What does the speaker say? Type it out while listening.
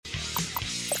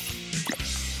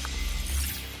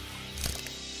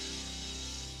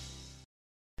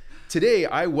Today,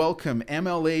 I welcome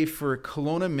MLA for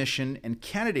Kelowna Mission and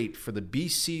candidate for the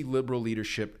BC Liberal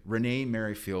leadership, Renee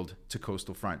Merrifield, to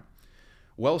Coastal Front.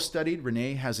 Well-studied,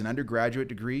 Renee has an undergraduate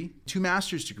degree, 2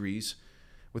 master's degrees,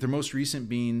 with her most recent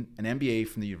being an MBA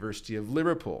from the University of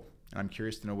Liverpool. And I'm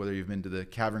curious to know whether you've been to the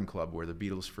Cavern Club where the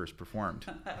Beatles first performed.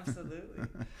 Absolutely.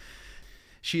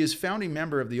 She is founding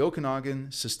member of the Okanagan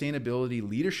Sustainability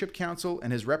Leadership Council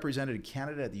and has represented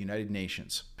Canada at the United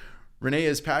Nations. Renee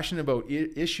is passionate about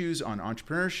issues on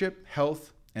entrepreneurship,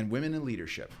 health, and women in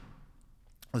leadership.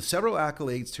 With several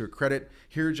accolades to her credit,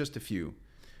 here are just a few.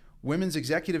 Women's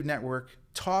Executive Network,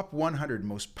 Top 100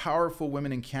 Most Powerful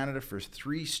Women in Canada for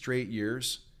 3 straight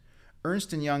years,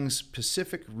 Ernst & Young's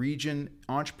Pacific Region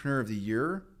Entrepreneur of the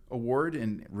Year Award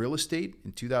in Real Estate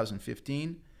in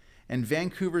 2015, and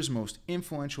Vancouver's Most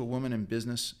Influential Woman in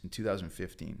Business in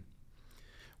 2015.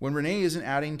 When Renee isn't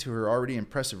adding to her already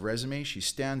impressive resume, she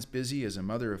stands busy as a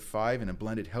mother of 5 in a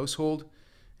blended household,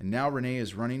 and now Renee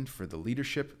is running for the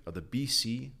leadership of the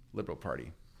BC Liberal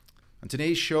Party. On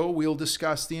today's show, we'll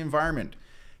discuss the environment,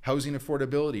 housing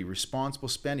affordability, responsible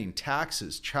spending,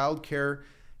 taxes, childcare,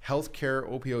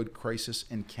 healthcare, opioid crisis,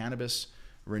 and cannabis.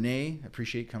 Renee,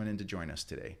 appreciate coming in to join us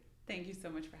today. Thank you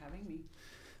so much for having me.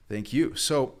 Thank you.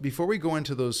 So before we go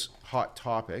into those hot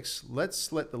topics,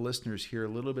 let's let the listeners hear a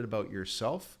little bit about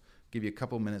yourself. Give you a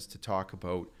couple minutes to talk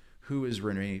about who is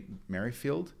Renee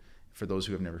Merrifield, for those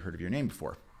who have never heard of your name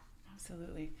before.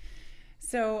 Absolutely.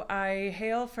 So I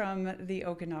hail from the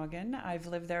Okanagan. I've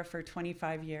lived there for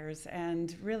 25 years,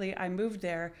 and really I moved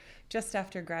there just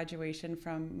after graduation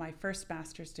from my first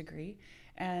master's degree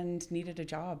and needed a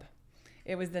job.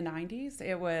 It was the 90s.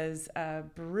 It was a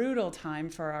brutal time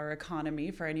for our economy,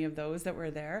 for any of those that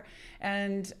were there.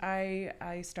 And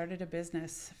I started a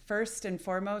business, first and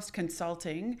foremost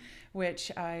consulting,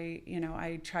 which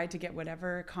I tried to get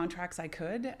whatever contracts I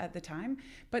could at the time,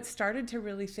 but started to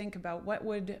really think about what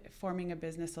would forming a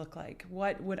business look like?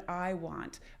 What would I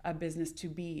want a business to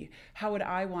be? How would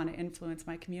I want to influence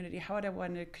my community? How would I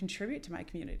want to contribute to my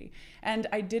community? And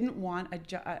I didn't want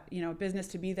a business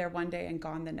to be there one day and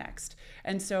gone the next.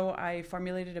 And so I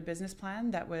formulated a business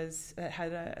plan that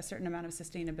had a certain amount of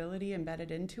sustainability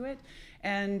embedded into it,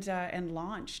 and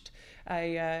launched.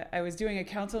 I was doing a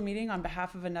council meeting on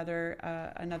behalf of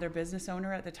another business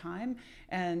owner at the time,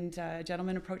 and a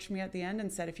gentleman approached me at the end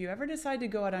and said, "If you ever decide to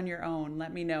go out on your own,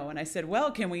 let me know." And I said,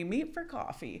 "Well, can we meet for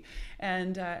coffee?"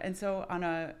 And so on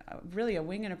a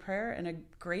wing and a prayer and a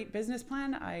great business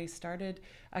plan, I started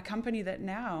a company that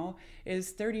now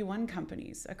is 31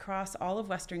 companies across all of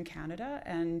Western Canada.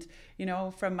 And,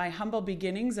 from my humble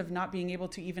beginnings of not being able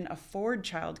to even afford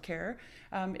childcare,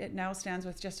 it now stands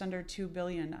with just under $2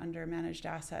 billion under managed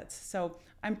assets. So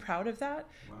I'm proud of that,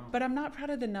 wow. But I'm not proud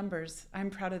of the numbers. I'm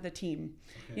proud of the team.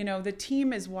 Okay. The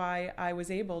team is why I was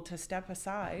able to step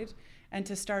aside and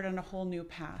to start on a whole new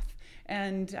path.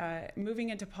 And moving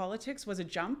into politics was a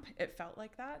jump. It felt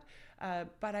like that.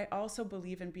 But I also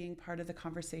believe in being part of the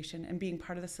conversation and being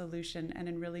part of the solution and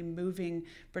in really moving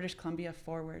British Columbia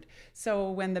forward.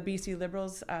 So when the BC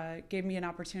Liberals gave me an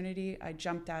opportunity, I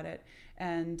jumped at it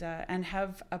and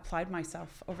have applied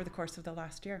myself over the course of the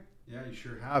last year. Yeah, you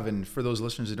sure have. And for those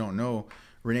listeners who don't know,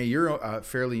 Renee, you're a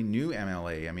fairly new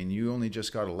MLA. I mean, you only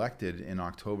just got elected in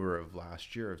October of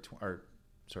last year,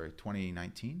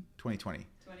 2019? 2020.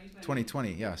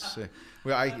 2020, yes.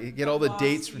 Well, I get all the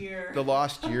dates, the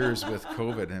lost years with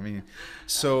COVID. I mean,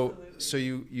 so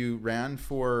you ran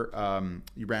for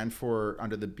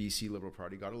under the BC Liberal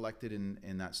Party, got elected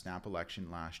in that snap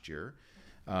election last year.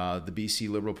 The BC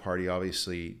Liberal Party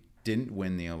obviously didn't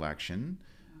win the election.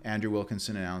 Andrew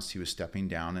Wilkinson announced he was stepping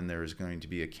down, and there is going to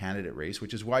be a candidate race,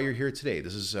 which is why you're here today.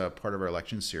 This is part of our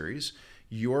election series.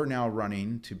 You're now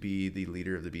running to be the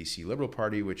leader of the BC Liberal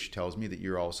Party, which tells me that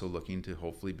you're also looking to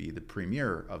hopefully be the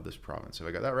premier of this province. Have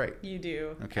I got that right? You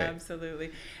do. Okay.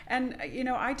 Absolutely. And,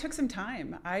 I took some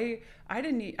time. I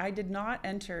did not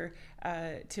enter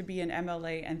to be an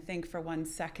MLA and think for 1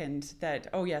 second that,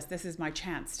 oh yes, this is my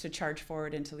chance to charge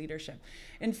forward into leadership.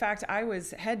 In fact, I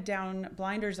was head down,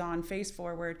 blinders on, face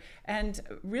forward, and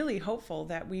really hopeful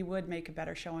that we would make a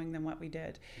better showing than what we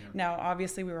did. Yeah. Now,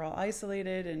 obviously, we were all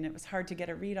isolated and it was hard to get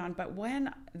a read on, but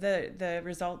when the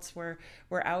results were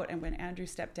out and when Andrew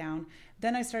stepped down,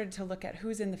 then I started to look at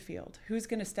who's in the field, who's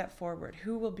going to step forward,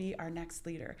 who will be our next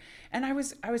leader. And I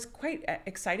was quite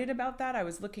excited about that. I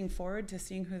was looking forward to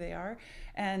seeing who they are.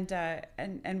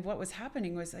 And what was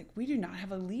happening was like, we do not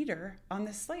have a leader on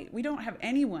this slate. We don't have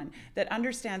anyone that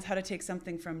understands how to take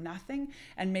something from nothing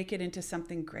and make it into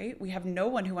something great. We have no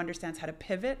one who understands how to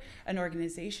pivot an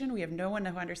organization. We have no one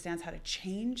who understands how to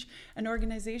change an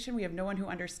organization. We have no one who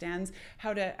understands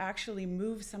how to actually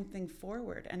move something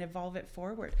forward and evolve it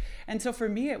forward. And so for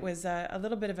me, it was a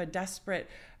little bit of a desperate,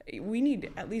 we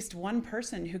need at least one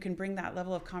person who can bring that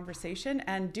level of conversation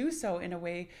and do so in a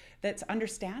way that's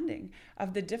understanding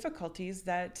of the difficulties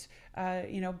that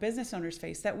business owners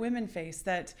face, that women face,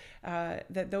 that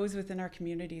those within our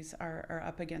communities are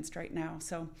up against right now.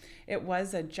 So it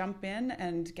was a jump in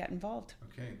and get involved.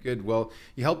 Okay, good. Well,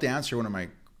 you helped answer one of my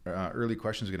early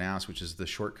questions I'm going to ask, which is the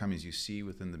shortcomings you see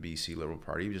within the BC Liberal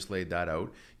Party. You just laid that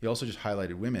out. You also just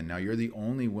highlighted women. Now, you're the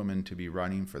only woman to be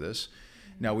running for this.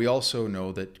 Now, we also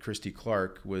know that Christy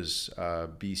Clark was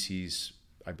BC's,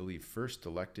 I believe, first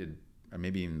elected, or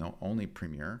maybe even the only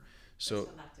premier. So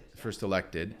first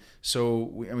elected. So,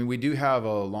 we do have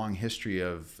a long history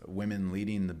of women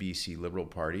leading the BC Liberal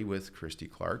Party with Christy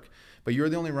Clark, but you're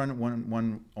the only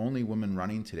only woman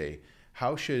running today.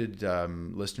 How should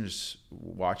listeners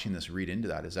watching this read into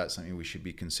that? Is that something we should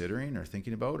be considering or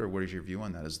thinking about, or what is your view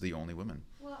on that as the only woman?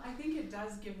 Well, I think it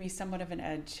does give me somewhat of an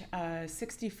edge.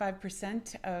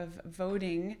 65% of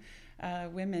voting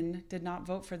women did not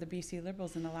vote for the BC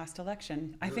Liberals in the last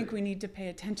election. I think we need to pay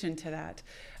attention to that.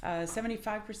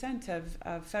 75%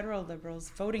 of federal Liberals,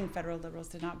 voting federal Liberals,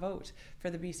 did not vote for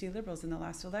the BC Liberals in the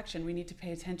last election. We need to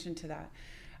pay attention to that.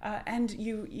 And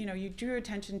you drew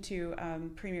attention to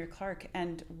Premier Clark,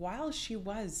 and while she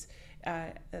was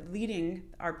leading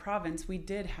our province, we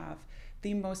did have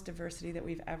the most diversity that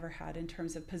we've ever had in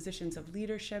terms of positions of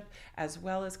leadership, as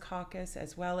well as caucus,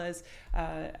 as well as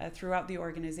throughout the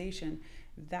organization.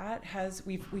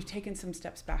 We've taken some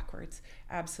steps backwards,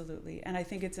 absolutely. And I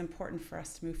think it's important for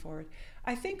us to move forward.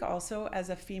 I think also as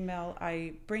a female,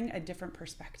 I bring a different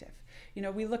perspective.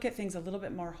 We look at things a little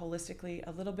bit more holistically,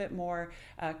 a little bit more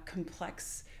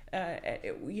complex.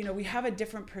 We have a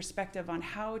different perspective on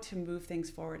how to move things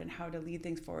forward and how to lead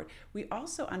things forward. We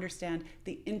also understand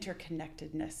the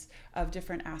interconnectedness of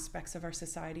different aspects of our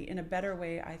society in a better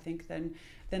way, I think,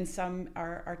 than some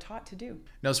are taught to do.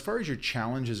 Now, as far as your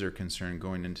challenges are concerned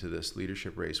going into this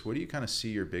leadership race, what do you kind of see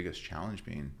your biggest challenge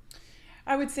being?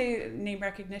 I would say name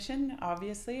recognition,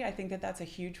 obviously. I think that that's a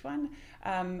huge one.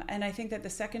 And I think that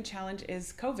the second challenge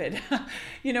is COVID.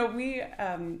 We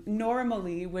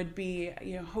normally would be,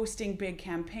 hosting big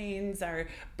campaigns. Our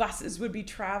buses would be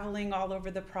traveling all over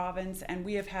the province. And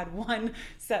we have had one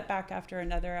setback after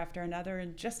another.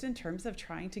 And just in terms of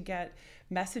trying to get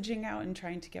messaging out and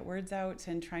trying to get words out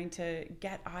and trying to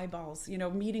get eyeballs,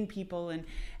 meeting people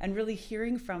and really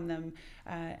hearing from them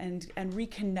and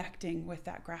reconnecting with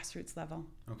that grassroots level.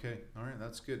 Okay. All right.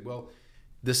 That's good. Well,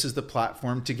 this is the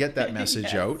platform to get that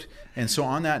message out. And so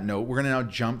on that note, we're going to now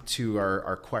jump to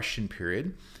our question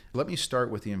period. Let me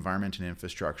start with the environment and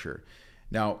infrastructure.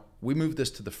 Now, we moved this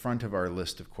to the front of our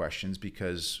list of questions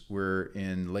because we're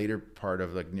in later part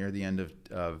of near the end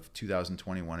of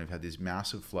 2021. We've had these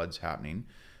massive floods happening,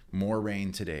 more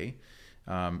rain today,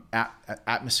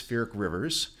 atmospheric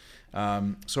rivers.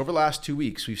 So over the last 2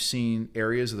 weeks, we've seen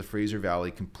areas of the Fraser Valley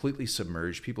completely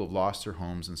submerged. People have lost their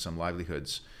homes and some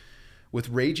livelihoods. With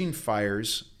raging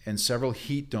fires and several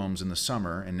heat domes in the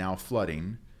summer and now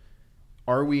flooding,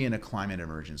 are we in a climate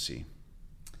emergency?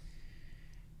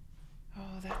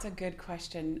 Oh, that's a good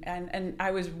question. And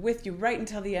I was with you right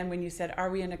until the end when you said, are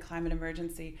we in a climate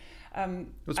emergency?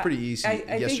 It's pretty easy,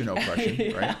 yes or no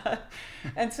question, right?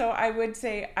 And so I would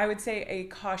say a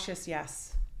cautious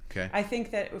yes. Okay. I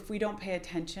think that if we don't pay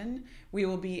attention, we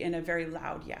will be in a very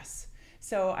loud yes.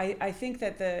 So I think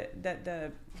that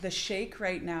the shake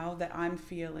right now that I'm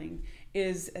feeling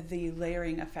is the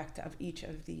layering effect of each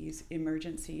of these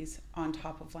emergencies on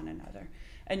top of one another.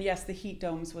 And yes, the heat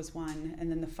domes was one, and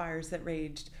then the fires that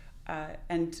raged.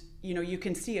 And you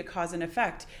can see a cause and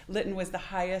effect. Lytton was the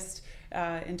highest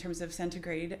in terms of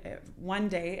centigrade one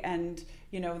day, and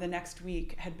the next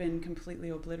week had been completely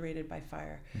obliterated by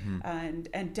fire,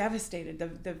 and devastated.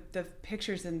 The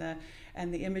pictures and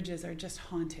the images are just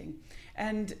haunting.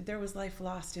 And there was life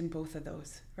lost in both of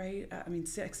those, right?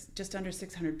 Just under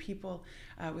 600 people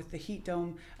with the heat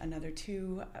dome, another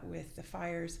 2 with the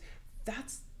fires.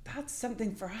 That's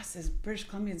something for us as British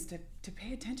Columbians to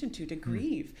pay attention to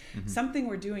grieve. Mm-hmm. Something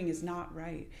we're doing is not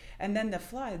right. And then the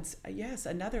floods, yes,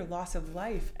 another loss of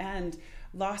life and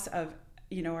loss of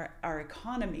our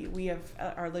economy. We have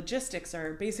our logistics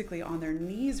are basically on their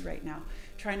knees right now,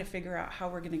 trying to figure out how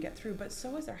we're going to get through. But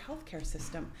so is our healthcare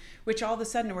system, which all of a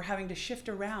sudden we're having to shift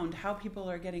around how people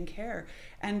are getting care.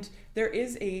 And there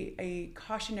is a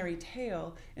cautionary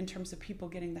tale in terms of people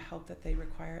getting the help that they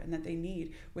require and that they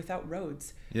need without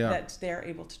roads that they're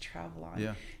able to travel on.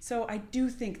 Yeah. So I do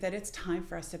think that it's time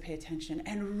for us to pay attention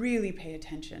and really pay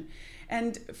attention.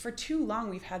 And for too long,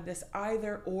 we've had this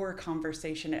either or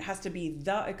conversation. It has to be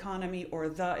the economy or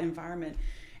the environment.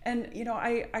 And,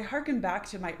 I hearken back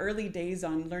to my early days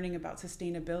on learning about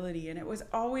sustainability, and it was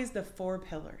always the 4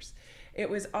 pillars. It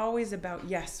was always about,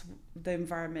 yes, the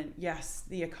environment, yes,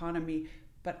 the economy,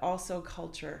 but also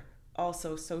culture,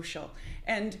 also social.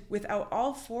 And without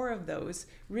all 4 of those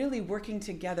really working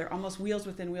together, almost wheels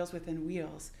within wheels within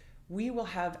wheels, we will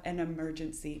have an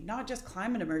emergency, not just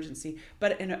climate emergency,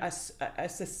 but a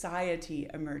society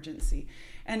emergency.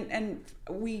 And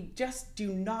we just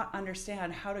do not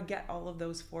understand how to get all of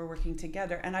those 4 working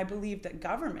together. And I believe that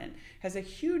government has a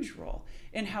huge role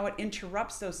in how it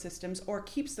interrupts those systems or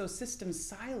keeps those systems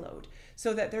siloed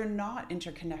so that they're not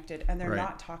interconnected and they're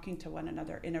not talking to one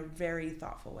another in a very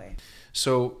thoughtful way.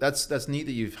 So that's neat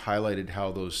that you've highlighted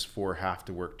how those 4 have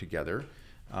to work together.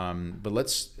 But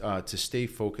let's to stay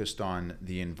focused on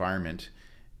the environment.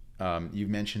 You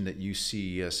mentioned that you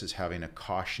see us as having a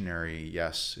cautionary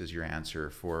yes is your answer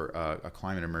for a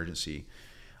climate emergency.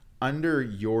 Under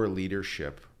your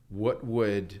leadership, what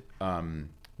would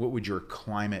your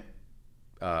climate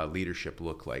leadership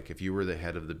look like? If you were the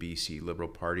head of the BC Liberal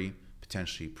Party,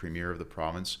 potentially premier of the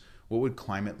province, what would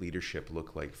climate leadership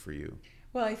look like for you?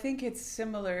 Well, I think it's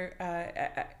similar.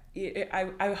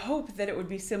 I hope that it would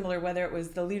be similar whether it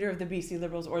was the leader of the BC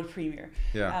Liberals or the premier.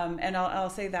 Yeah. And I'll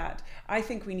say that. I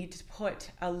think we need to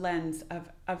put a lens of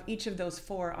each of those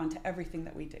 4 onto everything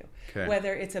that we do. Okay.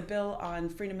 Whether it's a bill on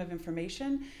freedom of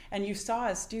information, and you saw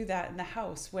us do that in the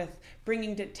House with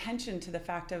bringing attention to the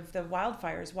fact of the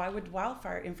wildfires. Why would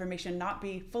wildfire information not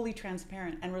be fully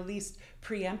transparent and released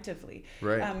preemptively?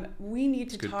 Right. We need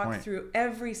to Good talk point. through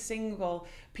every single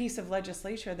piece of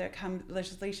legislation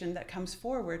that comes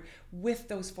forward with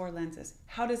those 4 lenses.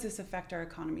 How does this affect our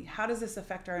economy? How does this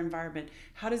affect our environment?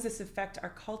 How does this affect our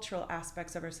cultural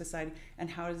aspects of our society? And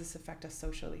how does this affect us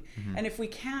socially? Mm-hmm. And if we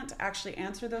can't actually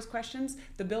answer those questions,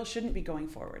 the bill shouldn't be going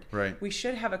forward. Right. We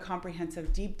should have a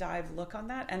comprehensive deep dive look on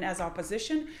that. And as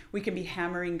opposition, we can be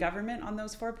hammering government on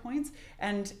those 4 points.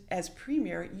 And as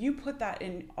premier, you put that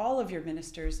in all of your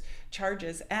ministers'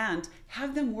 charges and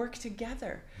have them work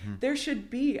together. Mm-hmm. There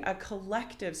should be a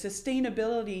collective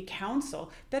sustainability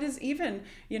council that is even,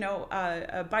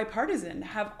 bipartisan,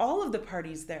 have all of the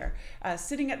parties there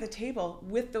sitting at the table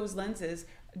with those lenses,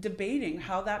 debating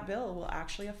how that bill will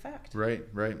actually affect. Right.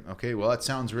 Okay. Well, that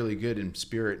sounds really good in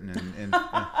spirit and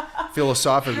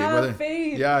philosophically. Have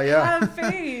faith. Yeah. Have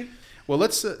faith. Well,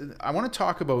 let's. I want to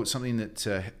talk about something that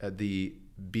the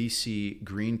BC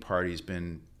Green Party's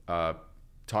been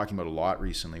talking about a lot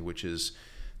recently, which is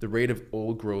the rate of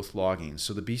old growth logging.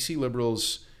 So the BC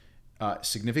Liberals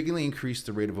significantly increased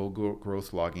the rate of old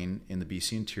growth logging in the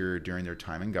BC interior during their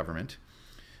time in government.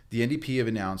 The NDP have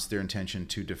announced their intention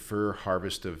to defer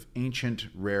harvest of ancient,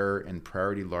 rare, and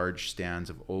priority large stands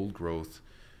of old growth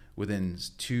within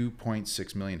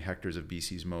 2.6 million hectares of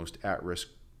BC's most at-risk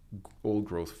old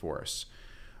growth forests.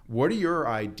 What are your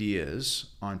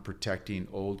ideas on protecting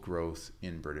old growth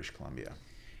in British Columbia?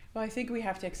 Well, I think we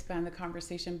have to expand the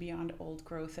conversation beyond old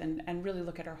growth and really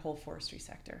look at our whole forestry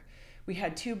sector. We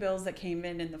had 2 bills that came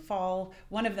in the fall.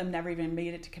 One of them never even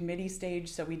made it to committee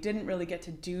stage, so we didn't really get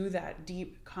to do that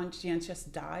deep, conscientious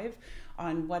dive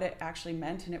on what it actually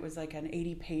meant, and it was like an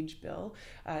 80-page bill.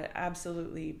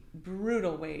 Absolutely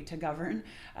brutal way to govern,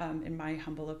 in my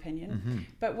humble opinion. Mm-hmm.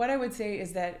 But what I would say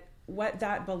is that what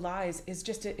that belies is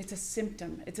just it's a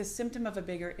symptom. It's a symptom of a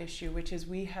bigger issue, which is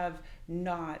we have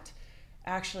not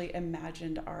actually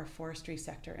imagined our forestry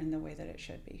sector in the way that it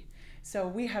should be. So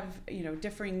we have,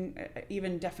 differing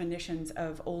even definitions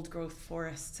of old growth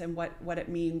forests and what it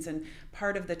means. And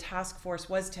part of the task force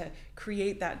was to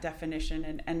create that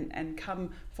definition and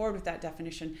come forward with that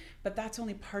definition. But that's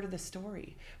only part of the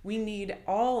story. We need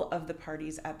all of the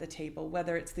parties at the table,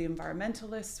 whether it's the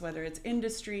environmentalists, whether it's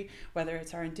industry, whether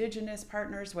it's our Indigenous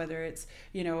partners, whether it's,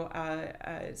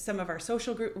 some of our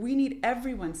social group. We need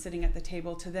everyone sitting at the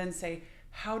table to then say,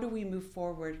 how do we move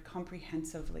forward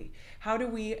comprehensively? How do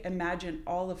we imagine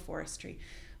all of forestry?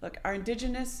 Look, our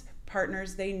Indigenous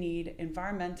partners, they need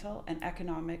environmental and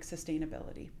economic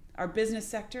sustainability. Our business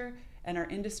sector and our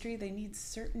industry, they need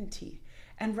certainty.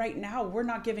 And right now, we're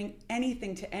not giving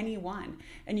anything to anyone.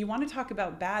 And you want to talk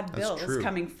about bad bills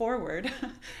coming forward.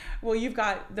 Well, you've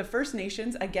got the First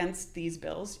Nations against these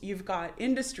bills. You've got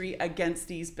industry against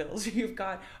these bills. You've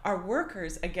got our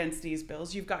workers against these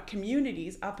bills. You've got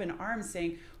communities up in arms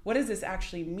saying, what does this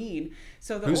actually mean?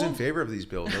 So who's in favor of these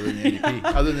bills other than the NDP?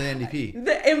 Other than the NDP?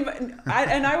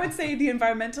 And I would say the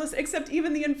environmentalists, except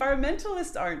even the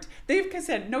environmentalists aren't. They've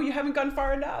said, no, you haven't gone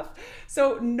far enough.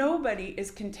 So nobody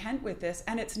is content with this.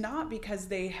 And it's not because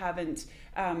they haven't,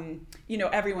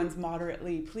 everyone's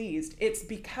moderately pleased. It's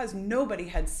because nobody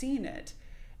had seen it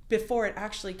before it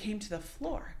actually came to the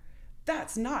floor.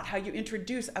 That's not how you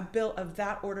introduce a bill of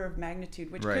that order of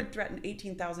magnitude, which could threaten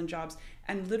 18,000 jobs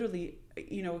and literally,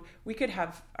 we could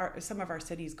have some of our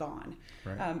cities gone.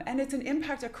 Right. And it's an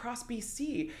impact across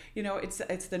BC.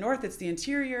 It's the north, it's the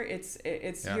interior, it's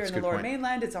here in the lower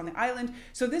mainland, it's on the island.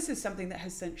 So this is something that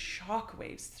has sent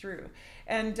shockwaves through.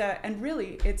 And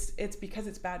really, it's because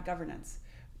it's bad governance.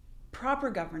 Proper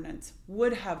governance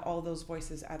would have all those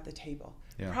voices at the table.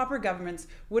 Yeah. Proper governments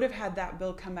would have had that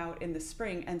bill come out in the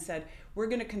spring and said, we're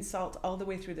going to consult all the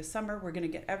way through the summer. We're going to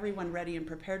get everyone ready and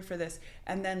prepared for this.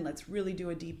 And then let's really do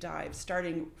a deep dive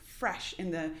starting fresh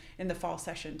in the fall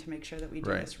session to make sure that we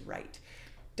do this right.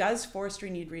 Does forestry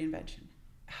need reinvention?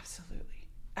 Absolutely.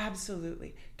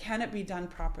 Absolutely. Can it be done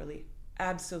properly?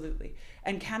 Absolutely.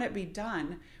 And can it be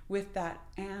done with that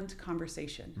and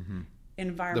conversation? Mm-hmm.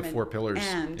 Environment, the 4 pillars.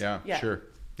 Sure.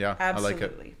 Yeah, absolutely. I like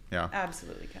it. Yeah,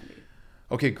 absolutely can be.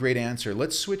 Okay, great answer.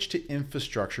 Let's switch to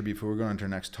infrastructure before we go on to our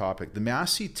next topic. The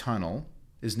Massey Tunnel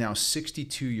is now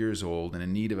 62 years old and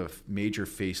in need of a major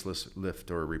facelift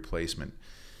or replacement.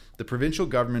 The provincial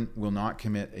government will not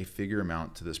commit a figure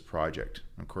amount to this project.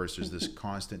 Of course, there's this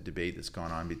constant debate that's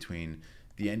gone on between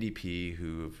the NDP,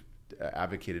 who've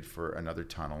advocated for another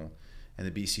tunnel, and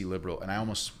the BC Liberal. And I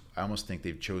almost think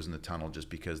they've chosen the tunnel just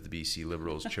because the BC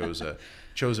Liberals chose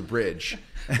a bridge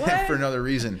for another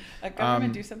reason. A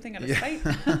government do something on a site.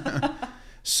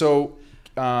 So,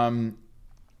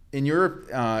 in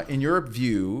your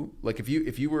view, like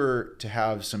if you were to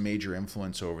have some major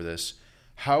influence over this,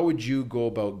 how would you go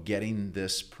about getting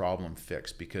this problem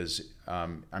fixed? Because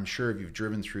I'm sure if you've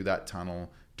driven through that tunnel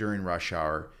during rush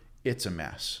hour, it's a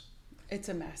mess. It's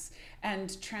a mess,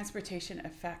 and transportation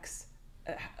affects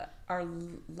our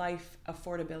life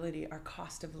affordability, our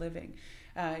cost of living.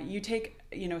 You take,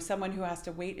 someone who has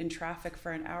to wait in traffic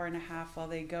for an hour and a half while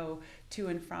they go to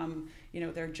and from,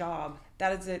 their job.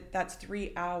 That's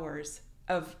 3 hours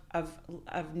of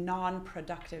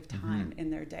non-productive time in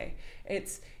their day.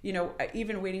 It's,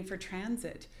 even waiting for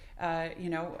transit,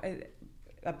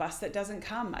 a bus that doesn't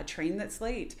come, a train that's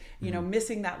late,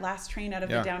 missing that last train out of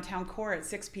the downtown core at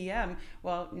 6 p.m.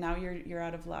 Well, now you're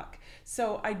out of luck.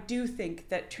 So I do think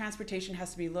that transportation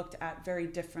has to be looked at very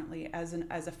differently as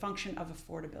a function of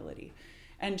affordability.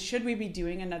 And should we be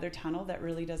doing another tunnel that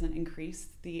really doesn't increase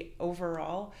the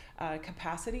overall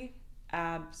capacity?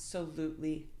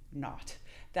 Absolutely not.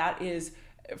 That is,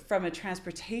 from a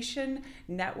transportation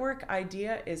network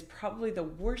idea, is probably the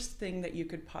worst thing that you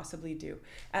could possibly do.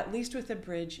 At least with a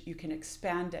bridge, you can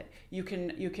expand it, you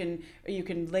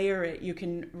can layer it, you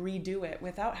can redo it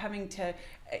without having to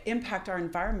impact our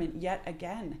environment yet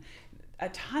again. A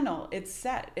tunnel, it's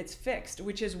set, it's fixed,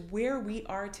 which is where we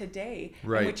are today,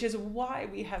 right. Which is why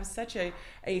we have such a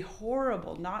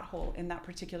horrible knothole in that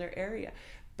particular area.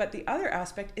 But the other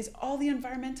aspect is all the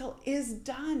environmental is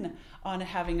done on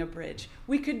having a bridge.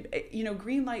 We could,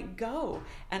 green light, go.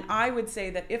 And I would say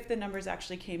that if the numbers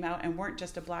actually came out and weren't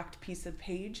just a blacked piece of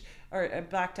page or a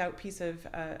blacked out piece of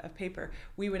paper,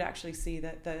 we would actually see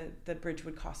that the bridge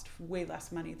would cost way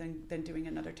less money than doing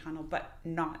another tunnel, but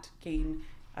not gain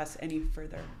us any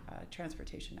further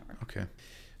transportation network. Okay.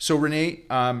 So Renee,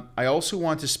 I also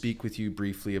want to speak with you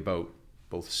briefly about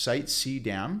both Site C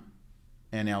Dam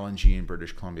and LNG in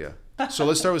British Columbia. So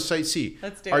let's start with Site C.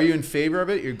 Let's do it. Are you in favor of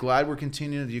it? You're glad we're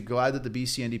continuing? You're glad that the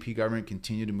BC NDP government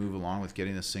continue to move along with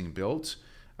getting this thing built?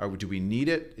 Or do we need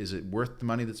it? Is it worth the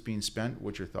money that's being spent?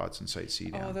 What's your thoughts on Site C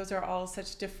Dam? Oh, those are all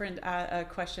such different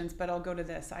questions, but I'll go to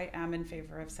this. I am in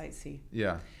favor of Site C.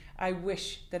 Yeah. I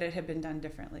wish that it had been done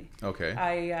differently. Okay.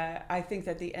 I think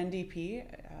that the NDP,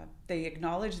 they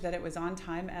acknowledged that it was on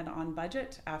time and on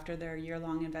budget after their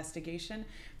year-long investigation,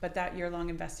 but that year-long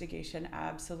investigation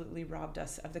absolutely robbed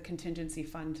us of the contingency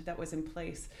fund that was in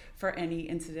place for any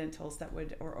incidentals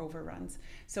or overruns.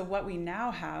 So what we now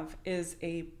have is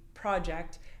a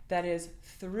project that is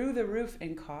through the roof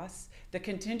in costs. The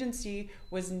contingency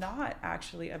was not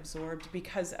actually absorbed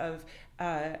because of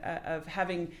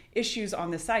having issues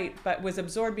on the site, but was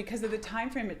absorbed because of the time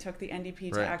frame it took the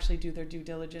NDP to actually do their due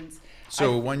diligence.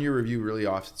 So one-year review really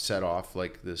set off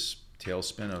like this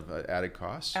tailspin of added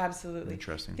costs? Absolutely.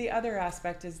 Interesting. The other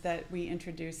aspect is that we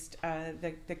introduced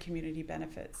the community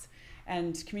benefits.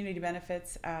 And community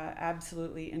benefits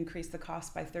absolutely increased the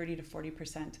cost by 30 to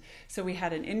 40%. So we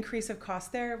had an increase of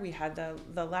cost there. We had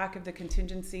the lack of the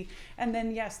contingency. And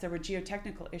then, yes, there were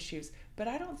geotechnical issues. But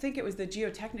I don't think it was the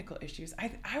geotechnical issues.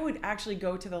 I would actually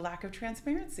go to the lack of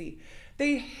transparency.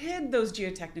 They hid those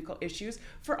geotechnical issues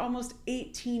for almost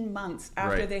 18 months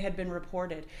after they had been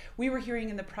reported. We were hearing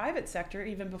in the private sector,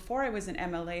 even before I was an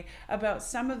MLA, about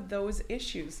some of those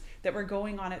issues that were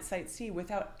going on at Site C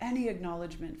without any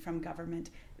acknowledgement from government.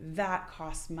 That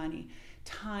costs money.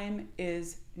 Time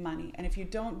is money. And if you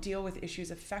don't deal with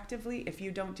issues effectively, if you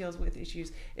don't deal with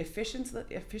issues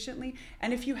efficiently,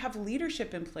 and if you have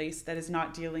leadership in place that is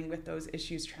not dealing with those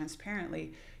issues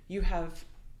transparently, you have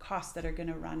costs that are going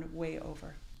to run way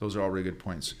over. Those are all really good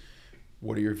points.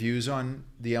 What are your views on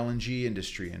the LNG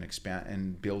industry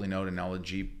and building out an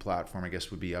LNG platform? I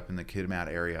guess would be up in the Kitimat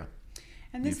area.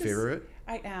 And this favor it?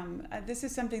 I am. This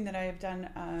is something that I have done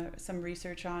some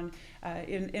research on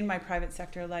in my private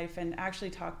sector life, and actually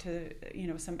talked to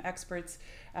some experts.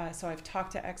 So I've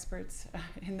talked to experts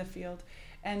in the field,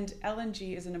 and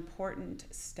LNG is an important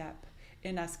step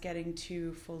in us getting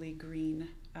to fully green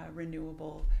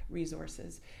renewable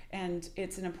resources. And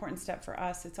it's an important step for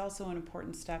us. It's also an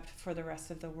important step for the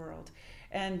rest of the world.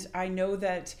 And I know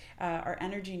that our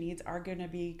energy needs are going to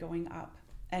be going up.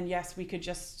 And yes, we could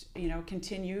just,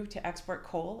 continue to export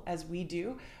coal as we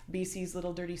do. BC's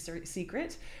little dirty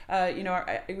secret.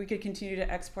 We could continue to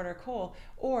export our coal,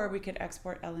 or we could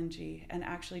export LNG and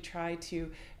actually try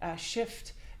to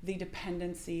shift the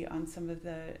dependency on some of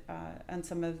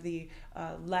the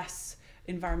less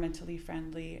environmentally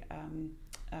friendly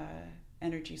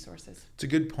energy sources. It's a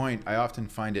good point. I often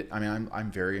find it. I mean, I'm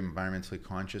very environmentally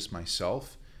conscious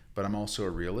myself, but I'm also a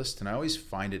realist, and I always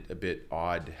find it a bit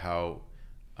odd how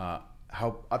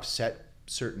upset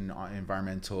certain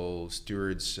environmental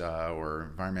stewards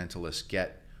or environmentalists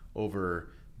get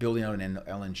over building out an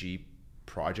LNG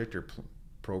project or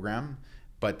program,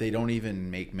 but they don't even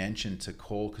make mention to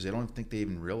coal because they don't think they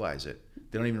even realize it.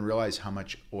 They don't even realize how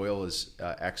much oil is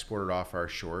exported off our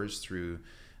shores through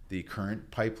the current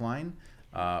pipeline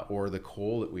or the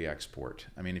coal that we export.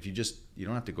 I mean, you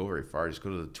don't have to go very far. Just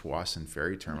go to the Tsawwassen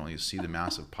ferry terminal. You see the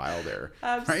massive pile there.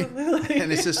 Absolutely. Right?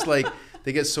 And it's just like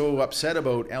they get so upset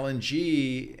about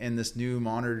LNG and this new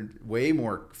modern, way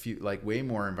more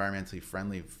environmentally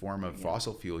friendly form of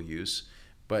fossil fuel use.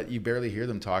 But you barely hear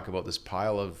them talk about this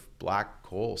pile of black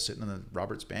coal sitting on the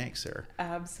Roberts Banks there.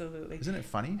 Absolutely. Isn't it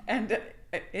funny? And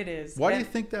it is. Why do you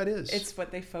think that is? It's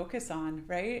what they focus on,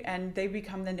 right? And they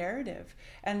become the narrative.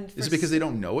 And is it because they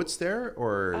don't know it's there,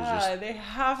 or they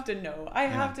have to know? I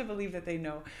have to believe that they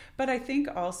know. But I think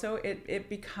also it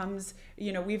becomes,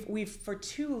 we've for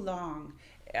too long,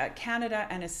 Canada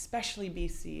and especially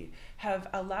BC have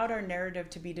allowed our narrative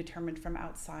to be determined from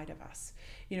outside of us.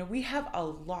 We have a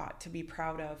lot to be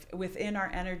proud of within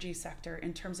our energy sector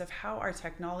in terms of how our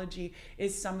technology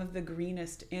is some of the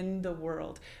greenest in the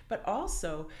world, but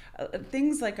also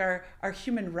things like our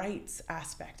human rights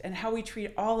aspect and how we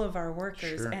treat all of our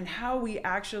workers and how we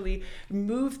actually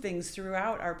move things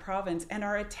throughout our province, and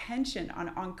our attention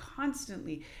on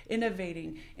constantly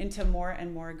innovating into more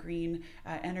and more green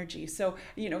energy. So,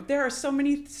 there are so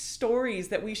many stories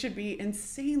that we should be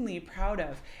insanely proud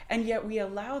of, and yet we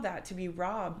allow that to be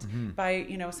robbed by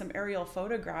some aerial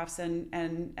photographs and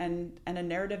a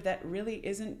narrative that really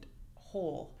isn't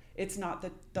whole. It's not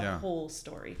the whole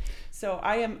story. So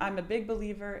I'm a big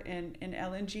believer in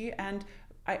LNG, and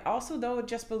I also though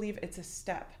just believe it's a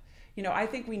step. I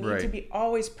think we need to be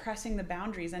always pressing the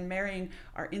boundaries and marrying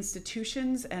our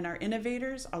institutions and our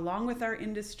innovators along with our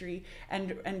industry,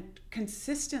 and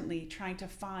consistently trying to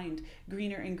find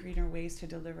greener and greener ways to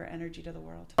deliver energy to the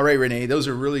world. All right, Renee, those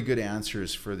are really good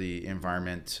answers for the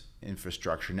environment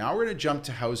infrastructure. Now we're going to jump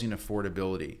to housing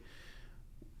affordability.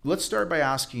 Let's start by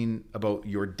asking about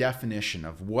your definition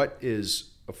of what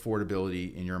is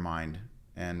affordability in your mind,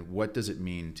 and what does it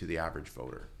mean to the average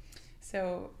voter?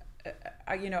 So,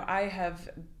 I have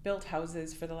built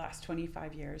houses for the last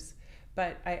 25 years,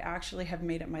 but I actually have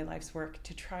made it my life's work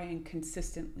to try and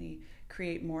consistently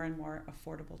create more and more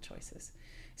affordable choices.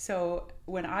 So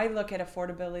when I look at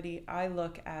affordability, I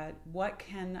look at what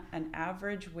can an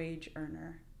average wage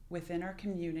earner within our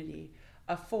community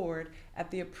afford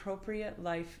at the appropriate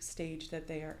life stage that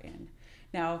they are in.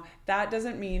 Now, that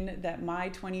doesn't mean that my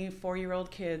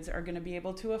 24-year-old kids are going to be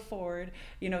able to afford,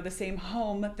 the same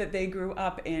home that they grew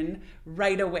up in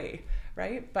right away,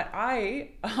 right? But I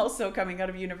also, coming out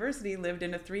of university, lived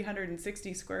in a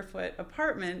 360 square foot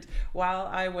apartment while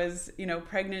I was,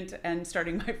 pregnant and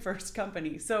starting my first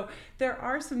company. So there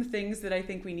are some things that I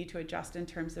think we need to adjust in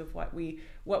terms of what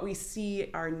we see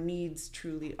our needs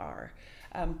truly are.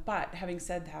 But having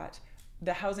said that,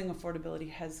 the housing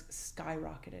affordability has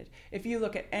skyrocketed. If you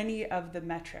look at any of the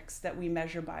metrics that we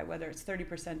measure by, whether it's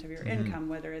 30% of your income,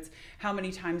 whether it's how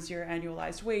many times your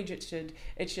annualized wage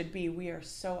it should be, we are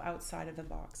so outside of the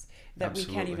box that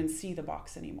Absolutely. we can't even see the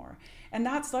box anymore. And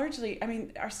that's largely,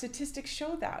 our statistics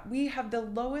show that. We have the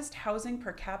lowest housing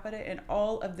per capita in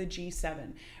all of the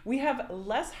G7. We have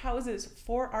less houses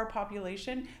for our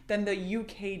population than the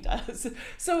UK does.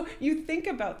 So you think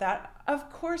about that,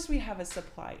 of course we have a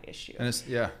supply issue. And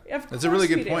that's a really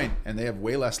good point. And they have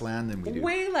way less land than we do.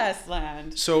 Way less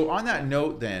land. So on that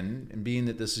note then, and being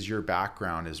that this is your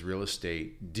background as real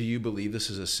estate, do you believe this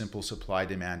is a simple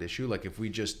supply-demand issue? Like if we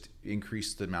just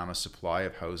increase the amount of supply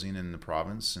of housing in the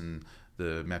province and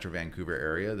the Metro Vancouver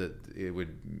area, that it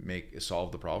would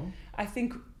solve the problem? I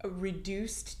think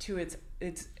reduced to its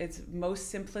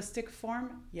most simplistic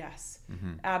form, yes,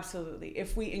 absolutely.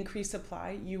 If we increase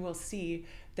supply, you will see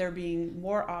there being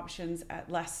more options at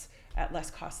less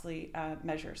costly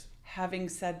measures. Having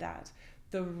said that,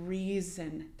 the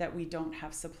reason that we don't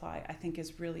have supply, I think,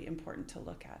 is really important to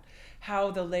look at.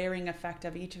 How the layering effect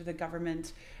of each of the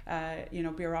government,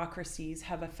 bureaucracies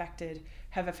have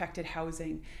affected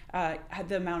housing,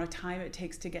 the amount of time it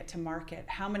takes to get to market,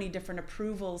 how many different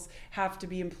approvals have to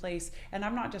be in place. And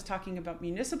I'm not just talking about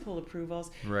municipal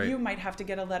approvals. Right. You might have to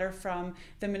get a letter from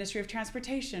the Ministry of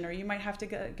Transportation, or you might have to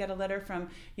get a letter from,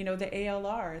 the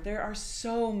ALR. There are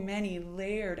so many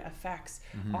layered effects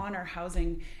on our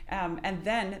housing, and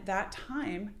then that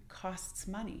time costs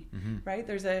money, right?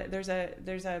 There's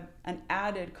an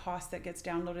added cost that gets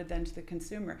downloaded then to the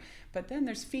consumer, but then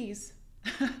there's fees.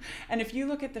 And if you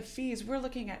look at the fees, we're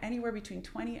looking at anywhere between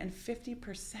 20 and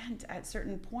 50% at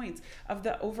certain points of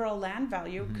the overall land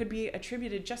value could be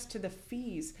attributed just to the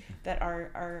fees that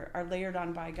are layered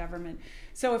on by government.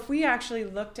 So if we actually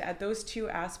looked at those two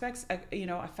aspects,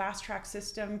 a fast track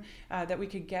system that we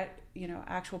could get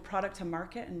actual product to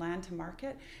market and land to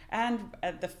market, and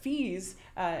the fees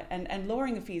and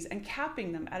lowering the fees and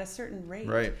capping them at a certain rate,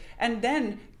 right? And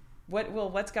then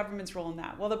what's government's role in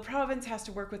that? Well, the province has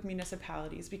to work with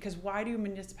municipalities, because why do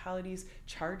municipalities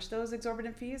charge those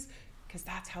exorbitant fees? Because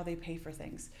that's how they pay for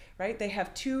things, right? They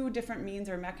have two different means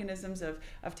or mechanisms of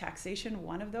taxation.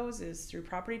 One of those is through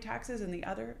property taxes, and the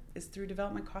other is through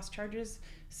development cost charges,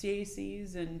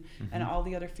 CACs, and all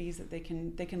the other fees that they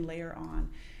can layer on.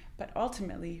 But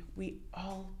ultimately, we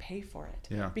all pay for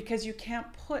it, because you can't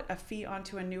put a fee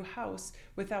onto a new house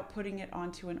without putting it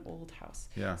onto an old house.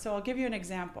 Yeah. So I'll give you an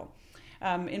example.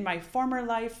 In my former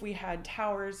life, we had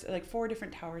towers, like 4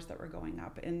 different towers that were going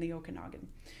up in the Okanagan.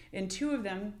 In 2 of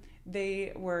them,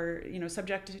 they were,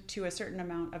 subject to a certain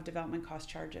amount of development cost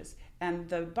charges. And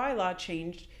the bylaw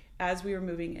changed as we were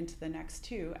moving into the next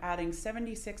 2, adding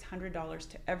 $7,600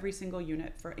 to every single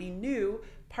unit for a new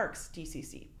Parks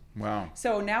DCC. Wow.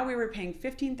 So now we were paying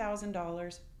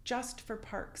 $15,000 just for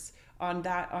parks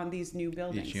on these new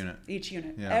buildings. Each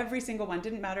unit. Yeah. Every single one.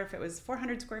 Didn't matter if it was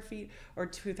 400 square feet or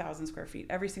 2,000 square feet.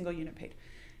 Every single unit paid.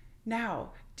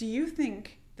 Now, do you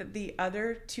think that the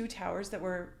other 2 towers that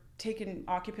were taken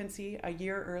occupancy a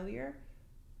year earlier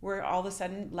were all of a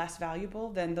sudden less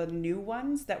valuable than the new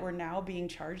ones that were now being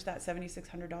charged that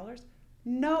 $7,600?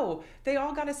 No, they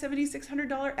all got a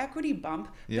 $7,600 equity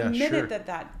bump the minute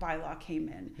that bylaw came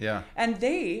in. Yeah. And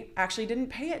they actually didn't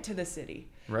pay it to the city.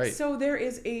 Right. So there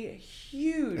is a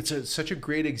huge... It's such a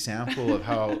great example of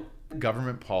how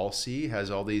government policy has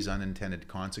all these unintended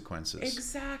consequences.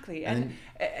 Exactly. And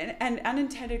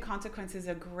unintended consequences is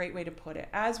a great way to put it.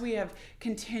 As we have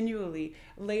continually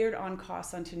layered on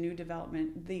costs onto new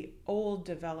development, the old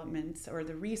developments or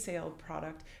the resale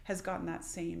product has gotten that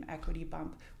same equity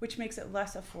bump, which makes it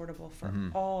less affordable for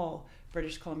all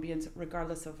British Columbians,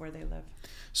 regardless of where they live.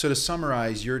 So to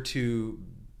summarize, your 2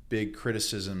 big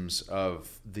criticisms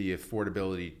of the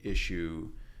affordability issue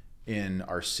in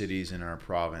our cities and our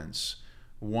province.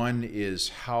 One is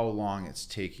how long it's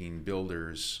taking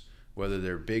builders, whether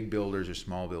they're big builders or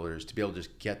small builders, to be able to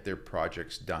just get their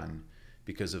projects done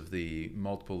because of the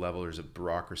multiple levels of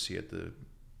bureaucracy at the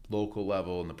local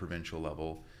level and the provincial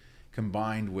level,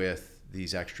 combined with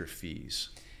these extra fees.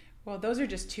 Well, those are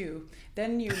just two.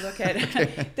 Then you look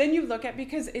at then you look at,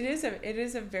 because it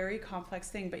is a very complex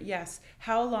thing. But yes,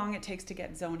 how long it takes to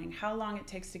get zoning, how long it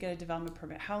takes to get a development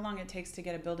permit, how long it takes to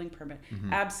get a building permit.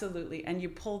 Absolutely. And you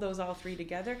pull those all three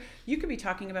together, you could be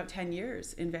talking about 10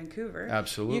 years in Vancouver.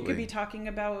 Absolutely. You could be talking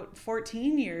about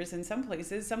 14 years in some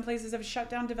places. Some places have shut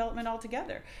down development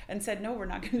altogether and said, no, we're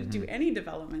not going to do any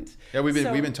development. Yeah, we've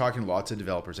been talking to lots of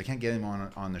developers. I can't get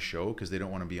them on the show because they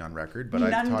don't want to be on record. But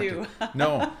None do.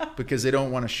 No, because they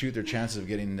don't want to shoot their chances of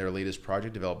getting their latest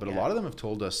project developed. But a lot of them have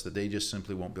told us that they just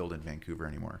simply won't build in Vancouver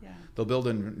anymore. Yeah. They'll build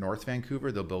in North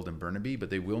Vancouver, they'll build in Burnaby, but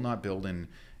they will not build in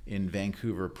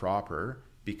Vancouver proper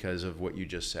because of what you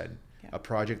just said. A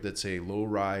project that's a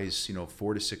low-rise,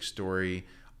 4 to 6 story,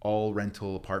 all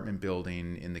rental apartment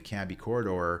building in the Cambie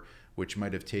corridor, which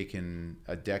might have taken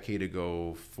a decade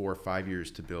ago 4 or 5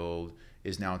 years to build,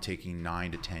 is now taking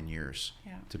 9 to 10 years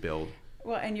to build.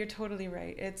 Well, and you're totally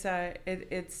right.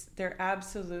 They're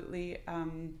absolutely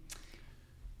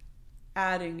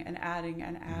adding and adding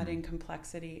and adding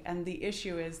complexity. And the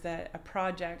issue is that a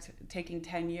project taking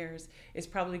 10 years is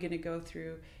probably going to go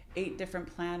through 8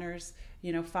 different planners,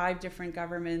 5 different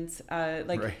governments,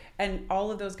 Right. And all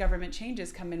of those government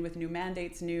changes come in with new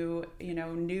mandates, new.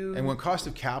 And when cost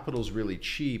of capital is really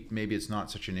cheap, maybe it's not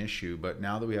such an issue. But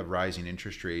now that we have rising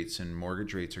interest rates and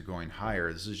mortgage rates are going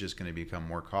higher, this is just going to become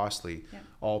more costly,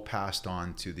 all passed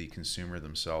on to the consumer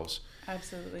themselves.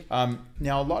 Absolutely.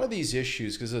 Now, a lot of these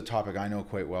issues, because it's a topic I know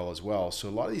quite well as well, so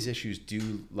a lot of these issues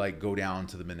do go down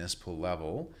to the municipal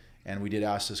level. And we did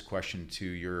ask this question to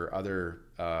your other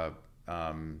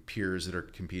peers that are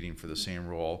competing for the same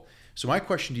role. So my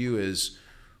question to you is,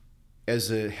 as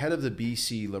the head of the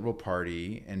BC Liberal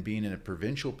Party and being in a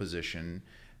provincial position,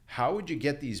 how would you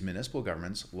get these municipal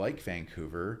governments like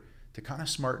Vancouver to kind of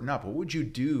smarten up? What would you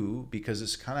do, because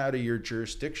it's kind of out of your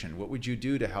jurisdiction? What would you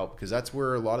do to help? Because that's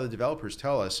where a lot of the developers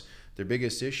tell us their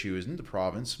biggest issue isn't the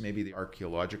province. Maybe the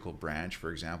archaeological branch,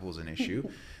 for example, is an issue.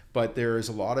 But there is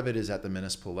a lot of it is at the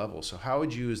municipal level. So how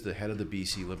would you, as the head of the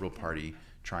BC Liberal Party,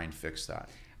 try and fix that?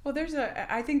 Well,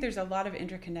 I think there's a lot of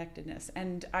interconnectedness,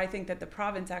 and I think that the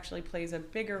province actually plays a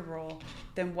bigger role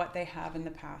than what they have in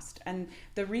the past. And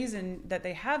the reason that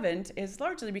they haven't is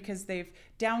largely because they've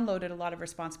downloaded a lot of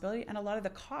responsibility and a lot of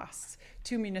the costs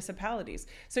to municipalities.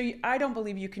 So I don't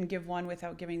believe you can give one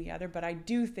without giving the other, but I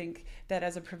do think that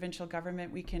as a provincial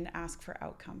government, we can ask for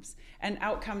outcomes, and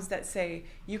outcomes that say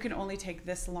you can only take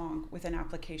this long with an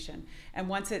application. And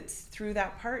once it's through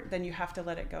that part, then you have to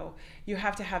let it go. You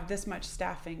have to have this much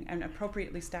staffing and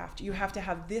appropriately staffed. You have to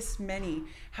have this many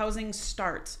housing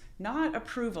starts, not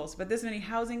approvals, but this many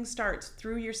housing starts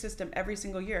through your system every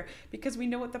single year, because we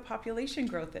know what the population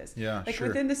growth is. Yeah, sure.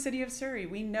 Within the city of Surrey,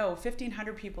 we know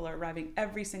 1,500 people are arriving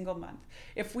every single month.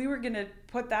 If we were going to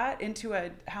put that into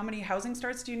how many housing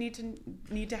starts do you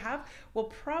need to have? Well,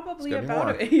 probably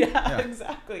about yeah,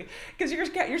 exactly, because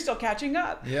you're still catching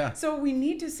up. Yeah. So we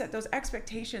need to set those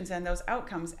expectations and those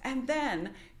outcomes, and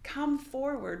then come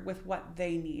forward with what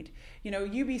they need.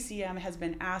 UBCM has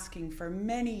been asking for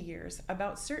many years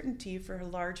about certainty for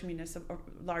large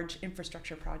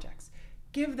infrastructure projects.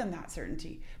 Give them that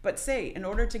certainty, but say, in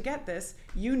order to get this,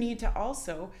 you need to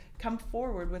also come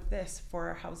forward with this for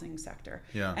our housing sector.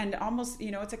 Yeah. And almost,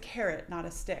 it's a carrot, not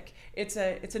a stick. It's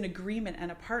an agreement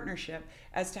and a partnership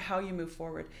as to how you move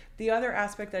forward. The other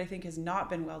aspect that I think has not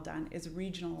been well done is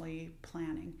regionally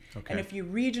planning. Okay. And if you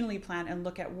regionally plan and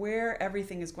look at where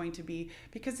everything is going to be,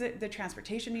 because the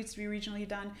transportation needs to be regionally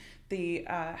done, the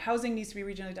housing needs to be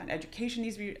regionally done, education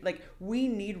needs to be, we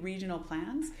need regional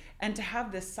plans. And to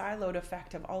have this siloed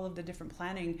effect of all of the different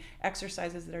planning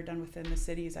exercises that are done within the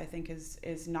cities, I think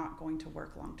is not going to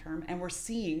work long term, and we're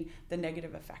seeing the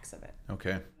negative effects of it.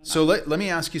 Okay. So let me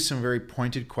ask you some very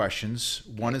pointed questions.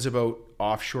 One is about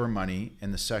offshore money,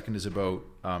 and the second is about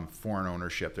foreign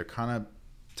ownership. They're kind of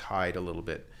tied a little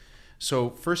bit.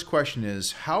 So first question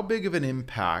is, how big of an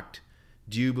impact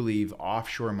do you believe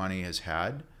offshore money has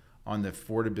had on the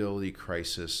affordability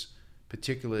crisis,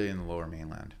 particularly in the Lower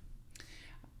Mainland?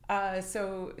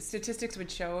 So statistics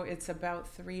would show it's about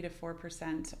 3 to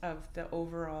 4% of the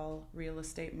overall real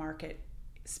estate market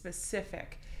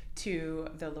specific to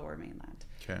the Lower Mainland.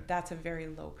 Okay. That's a very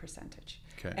low percentage.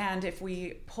 Okay. And if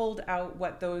we pulled out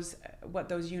what those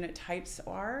unit types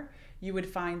are, you would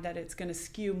find that it's going to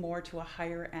skew more to a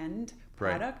higher end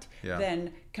product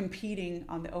than competing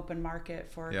on the open market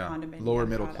for condominium. Lower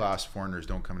middle class foreigners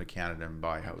don't come to Canada and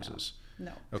buy houses.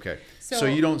 No. Okay. So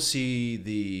you don't see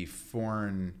the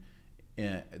foreign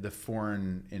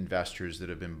investors that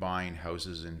have been buying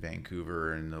houses in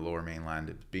Vancouver and the Lower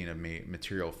Mainland being a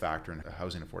material factor in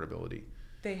housing affordability?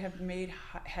 They have made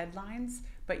headlines,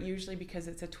 but usually because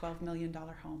it's a $12 million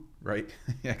home. Right.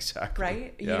 Exactly.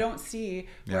 Right. Yeah. You don't see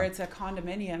where Yeah. it's a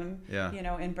condominium, Yeah. you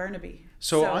know, in Burnaby.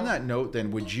 So on that note,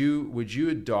 then, would you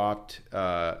adopt?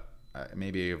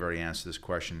 Maybe you've already answered this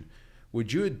question.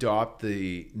 Would you adopt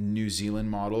the New Zealand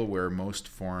model where most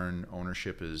foreign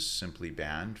ownership is simply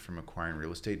banned from acquiring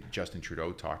real estate? Justin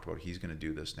Trudeau talked about he's going to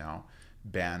do this now,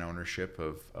 ban ownership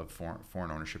of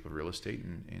foreign ownership of real estate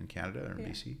in Canada or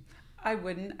BC. I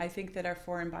wouldn't. I think that our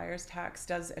foreign buyers tax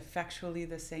does effectually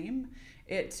the same.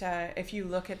 It, if you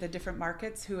look at the different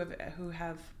markets who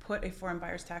have put a foreign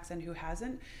buyers tax and who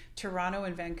hasn't, Toronto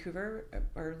and Vancouver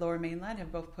or Lower Mainland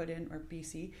have both put in, or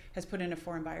BC has put in a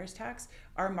foreign buyers tax.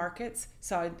 Our markets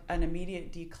saw an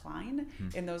immediate decline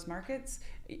in those markets.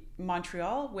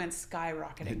 Montreal went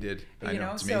skyrocketing. It did. I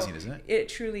know. It's amazing, isn't it? It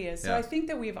truly is. Yeah. So I think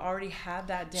that we've already had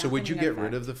that dampening. So would you get effect.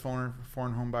 rid of the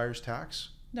foreign home buyers tax?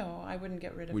 No, I wouldn't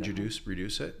get rid of it. Would you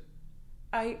reduce it?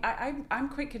 I'm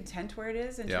quite content where it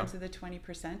is in terms of the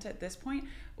 20% at this point.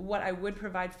 What I would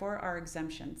provide for are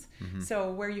exemptions. So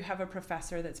where you have a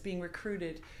professor that's being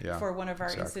recruited for one of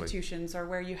our institutions, or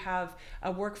where you have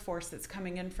a workforce that's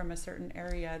coming in from a certain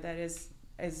area that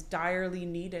is direly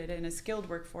needed in a skilled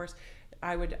workforce,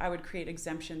 I would create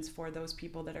exemptions for those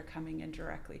people that are coming in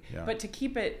directly. Yeah. But to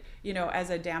keep it, you know,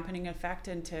 as a dampening effect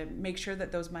and to make sure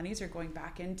that those monies are going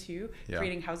back into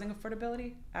creating housing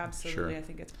affordability, absolutely, I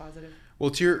think it's positive. Well,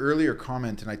 to your earlier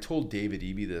comment, and I told David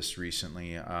Eby this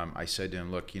recently, I said to him,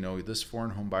 look, you know, this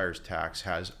foreign home buyers tax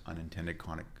has unintended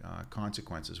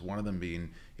consequences. One of them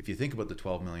being, if you think about the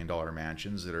 $12 million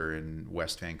mansions that are in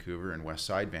West Vancouver and West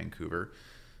Side Vancouver,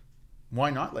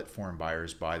 why not let foreign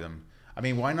buyers buy them? I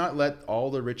mean, why not let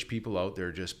all the rich people out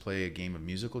there just play a game of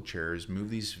musical chairs, move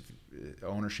these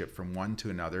ownership from one to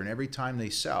another, and every time they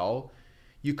sell,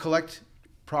 you collect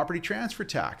property transfer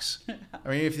tax. I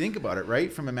mean, if you think about it,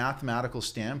 right, from a mathematical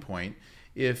standpoint,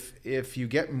 if you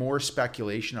get more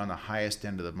speculation on the highest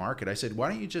end of the market, I said, why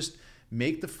don't you just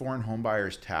make the foreign home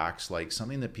buyers tax like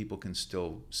something that people can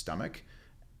still stomach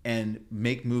and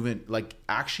make movement, like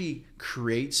actually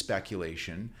create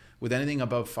speculation with anything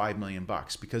above $5 million,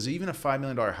 because even a $5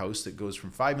 million house that goes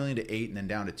from 5 million to 8 and then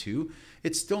down to 2,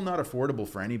 it's still not affordable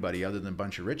for anybody other than a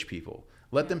bunch of rich people.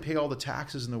 Let them pay all the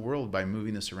taxes in the world by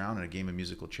moving this around in a game of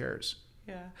musical chairs.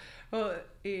 Yeah, well,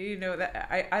 you know,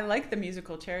 that I like the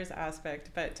musical chairs aspect,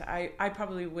 but I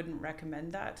probably wouldn't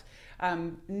recommend that.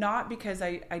 Not because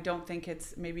I don't think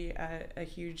it's maybe a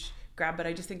huge grab, but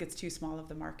I just think it's too small of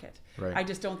the market. Right. I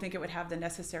just don't think it would have the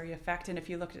necessary effect. And if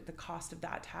you looked at the cost of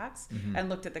that tax and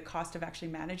looked at the cost of actually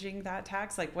managing that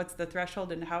tax, like what's the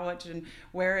threshold and how much and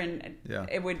where, and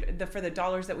it would, for the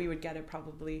dollars that we would get, it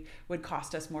probably would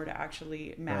cost us more to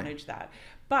actually manage that.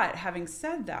 But having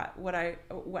said that, what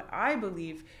I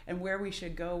believe and where we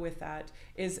should go with that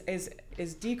is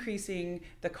decreasing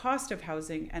the cost of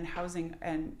housing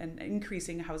and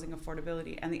increasing housing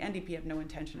affordability. And the NDP have no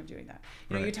intention of doing that.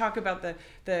 You know, you talk about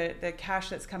the cash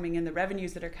that's coming in, the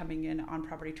revenues that are coming in on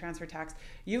property transfer tax.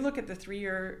 You look at the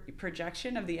 3-year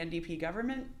projection of the NDP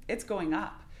government, it's going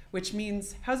up, which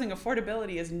means housing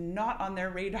affordability is not on their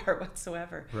radar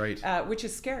whatsoever, which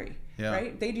is scary,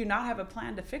 right? They do not have a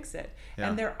plan to fix it.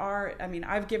 And there are, I mean,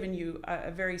 I've given you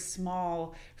a very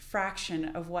small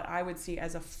fraction of what I would see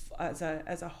as a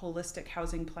holistic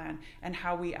housing plan and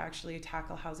how we actually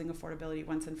tackle housing affordability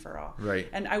once and for all. Right.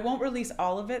 And I won't release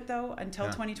all of it though until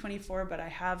 2024, but I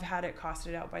have had it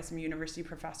costed out by some university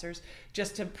professors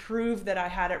just to prove that I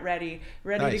had it ready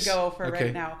to go for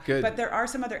right now. Good. But there are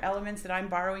some other elements that I'm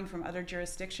borrowing from other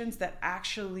jurisdictions that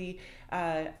actually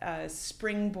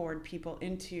springboard people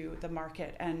into the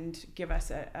market and give us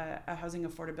a housing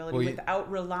affordability without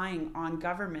relying on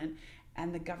government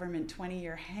and the government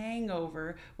 20-year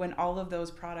hangover when all of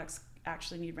those products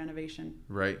actually need renovation.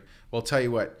 Right. Well, I'll tell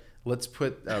you what, let's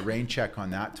put a rain check on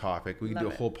that topic. We can do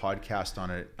a whole podcast on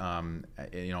it,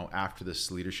 you know, after this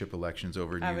leadership election's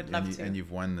over and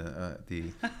you've won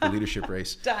the leadership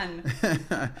race. Done.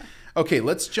 Okay,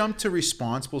 let's jump to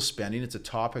responsible spending. It's a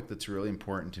topic that's really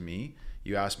important to me.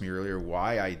 You asked me earlier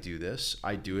why I do this.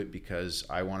 I do it because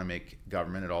I want to make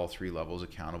government at all 3 levels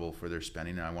accountable for their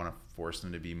spending, and I want to force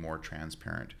them to be more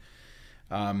transparent.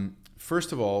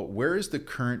 First of all, where is the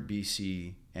current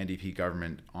BC NDP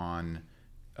government on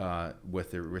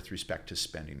with respect to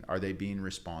spending? Are they being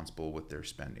responsible with their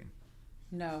spending?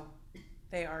 No,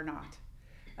 they are not.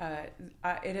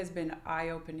 It has been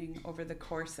eye-opening over the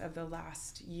course of the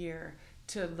last year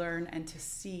to learn and to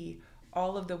see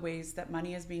all of the ways that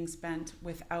money is being spent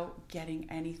without getting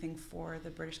anything for the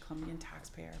British Columbian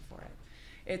taxpayer for it.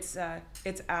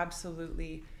 It's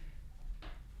absolutely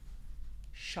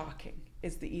shocking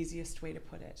is the easiest way to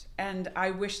put it. And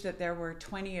I wish that there were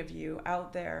 20 of you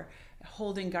out there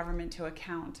holding government to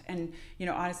account. And,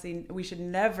 honestly, we should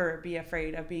never be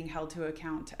afraid of being held to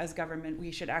account as government.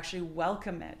 We should actually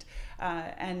welcome it.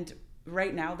 And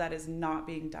right now, that is not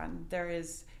being done. There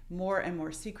is more and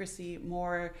more secrecy,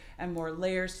 more and more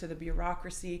layers to the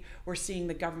bureaucracy. We're seeing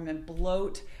the government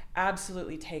bloat,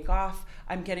 absolutely take off.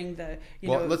 I'm getting the,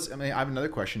 I have another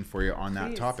question for you on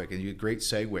that topic, and great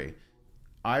segue.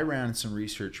 I ran some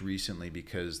research recently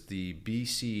because the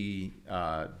BC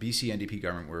NDP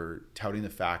government were touting the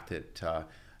fact that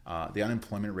the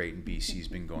unemployment rate in BC has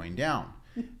been going down,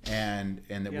 and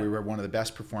that we were one of the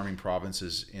best performing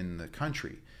provinces in the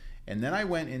country. And then I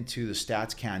went into the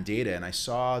StatsCan data and I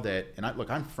saw that, and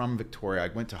I'm from Victoria. I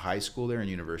went to high school there and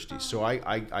university, so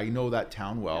I know that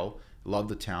town well. Love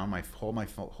the town. My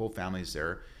whole family's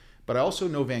there. But I also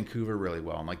know Vancouver really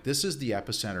well. I'm like, this is the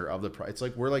epicenter of the. It's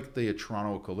like we're like the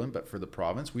Toronto equivalent, but for the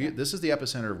province. This is the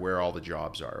epicenter of where all the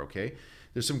jobs are. Okay,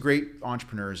 there's some great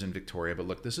entrepreneurs in Victoria, but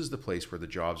look, this is the place where the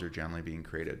jobs are generally being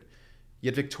created.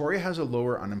 Yet Victoria has a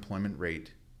lower unemployment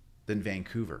rate than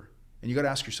Vancouver, and you got to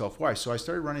ask yourself why. So I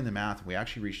started running the math, and we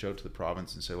actually reached out to the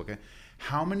province and said, okay,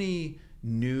 how many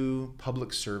new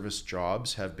public service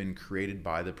jobs have been created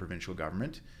by the provincial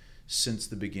government since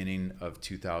the beginning of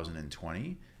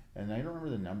 2020? And I don't remember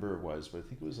the number it was, but I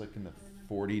think it was like in the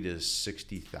 40 to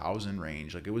 60,000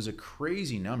 range. Like, it was a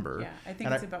crazy number. Yeah, I think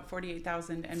it's about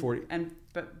 48,000,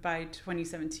 but by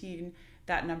 2017,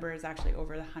 that number is actually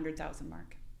over the 100,000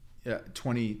 mark. Yeah,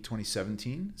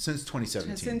 2017. Since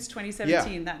 2017. Since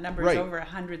 2017, that number is over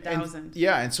 100,000.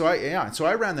 And so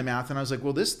I ran the math, and I was like,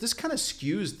 well, this kind of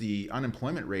skews the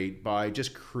unemployment rate by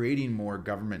just creating more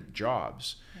government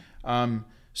jobs. Yeah.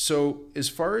 So as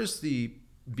far as the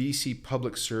BC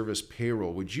public service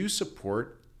payroll, would you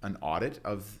support an audit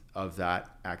of that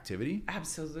activity?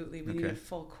 Absolutely. We need a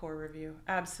full core review.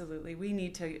 Absolutely. We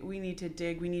need to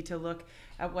dig. We need to look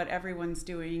at what everyone's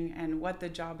doing and what the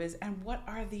job is and what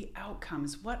are the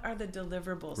outcomes. What are the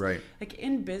deliverables? Right. Like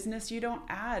in business, you don't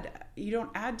add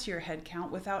to your head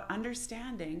count without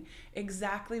understanding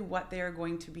exactly what they are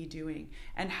going to be doing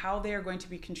and how they are going to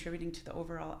be contributing to the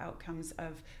overall outcomes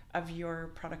of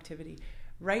your productivity.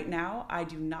 Right now, I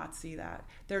do not see that.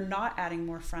 They're not adding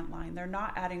more frontline. They're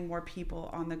not adding more people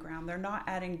on the ground. They're not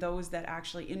adding those that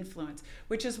actually influence,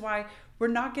 which is why we're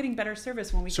not getting better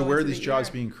service when we go into the So where are these jobs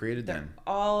being created then? They're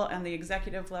all on the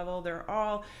executive level. They're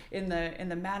all in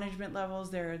the management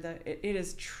levels. It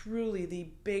is truly the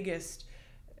biggest.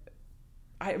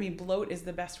 I mean, bloat is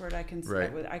the best word I can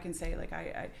say. Like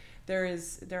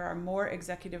there are more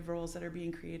executive roles that are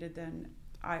being created than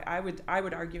I would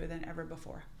argue than ever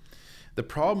before. The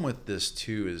problem with this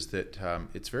too is that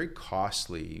it's very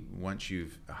costly once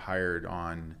you've hired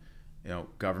on,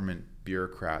 government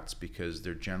bureaucrats, because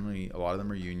they're generally, a lot of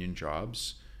them are union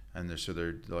jobs, and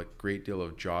they're like a great deal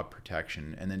of job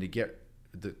protection, and then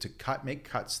to make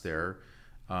cuts there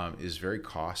is very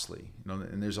costly.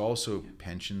 And there's also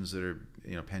pensions that are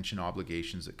pension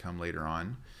obligations that come later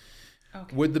on.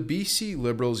 Okay. Would the BC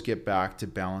Liberals get back to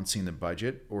balancing the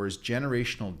budget, or is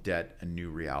generational debt a new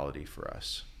reality for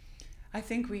us? I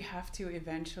think we have to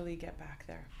eventually get back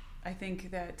there. I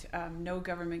think that no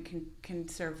government can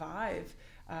survive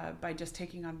by just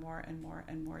taking on more and more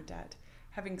and more debt.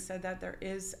 Having said that, there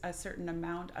is a certain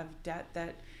amount of debt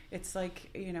that it's like,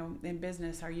 in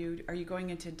business, are you going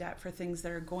into debt for things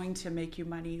that are going to make you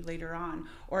money later on,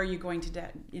 or are you going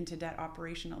into debt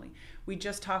operationally? We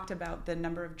just talked about the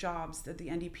number of jobs that the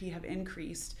NDP have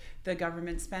increased the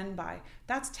government spend by.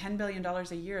 That's $10 billion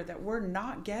a year that we're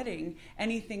not getting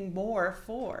anything more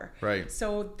for. Right.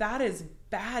 So that is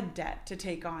bad debt to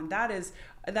take on. That is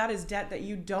debt that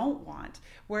you don't want.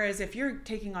 Whereas if you're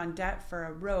taking on debt for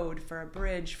a road, for a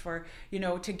bridge, for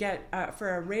to get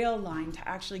for a rail line, to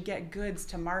actually get goods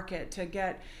to market, to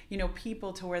get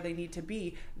people to where they need to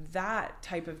be, that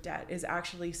type of debt is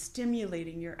actually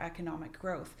stimulating your economic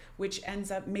growth, which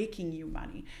ends up making you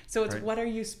money. So it's what are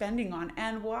you spending on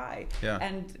and why? Yeah.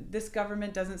 And this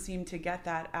government doesn't seem to get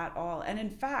that at all. And in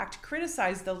fact,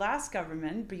 criticized the last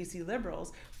government, BC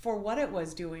Liberals, for what it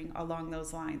was doing along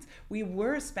those lines. We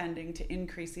were spending to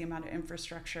increase the amount of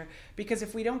infrastructure, because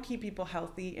if we don't keep people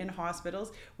healthy in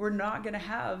hospitals, we're not going to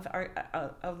have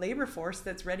a labor force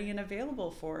that's ready and available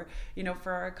for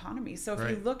our economy. So if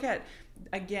you look at,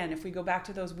 again, if we go back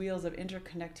to those wheels of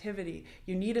interconnectivity,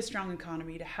 you need a strong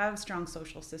economy to have strong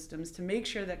social systems, to make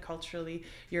sure that culturally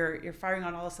you're firing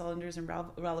on all the cylinders and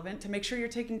relevant, to make sure you're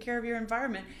taking care of your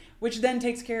environment, which then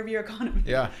takes care of your economy.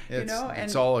 Yeah,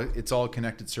 it's all a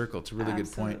connected circle. It's a really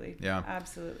good point. Yeah,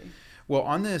 absolutely. Well,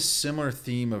 on this similar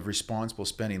theme of responsible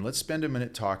spending, let's spend a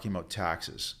minute talking about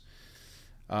taxes.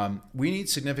 We need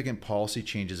significant policy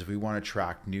changes if we want to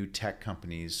attract new tech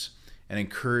companies and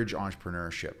encourage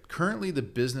entrepreneurship. Currently, the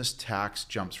business tax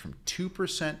jumps from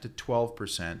 2% to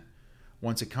 12%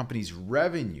 once a company's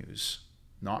revenues,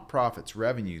 not profits,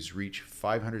 revenues reach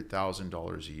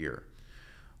 $500,000 a year.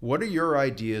 What are your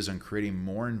ideas on creating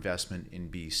more investment in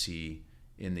BC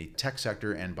in the tech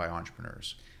sector and by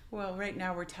entrepreneurs? Well, right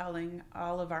now we're telling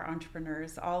all of our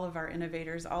entrepreneurs, all of our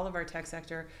innovators, all of our tech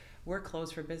sector, we're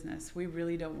closed for business. We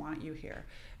really don't want you here.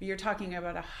 You're talking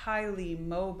about a highly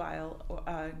mobile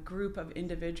group of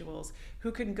individuals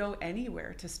who can go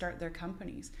anywhere to start their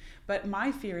companies. But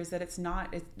my fear is that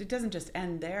it doesn't just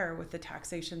end there with the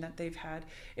taxation that they've had.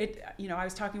 I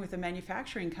was talking with a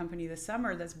manufacturing company this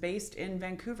summer that's based in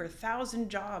Vancouver, 1,000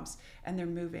 jobs, and they're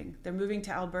moving. They're moving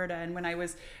to Alberta. And when I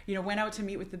was, went out to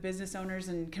meet with the business owners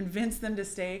and convinced them to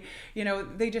stay,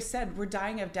 they just said, we're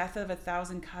dying of death of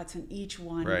 1,000 cuts, and each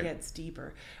one gets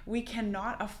deeper. We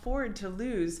cannot afford to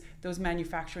lose those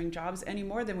manufacturing jobs any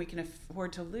more than we can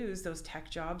afford to lose those tech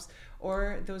jobs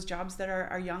or those jobs that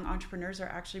our young entrepreneurs are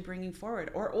actually bringing forward,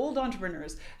 or old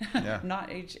entrepreneurs. Yeah. I'm not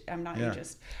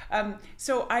ageist.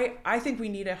 So I think we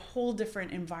need a whole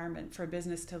different environment for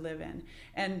business to live in,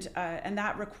 and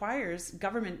that requires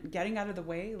government getting out of the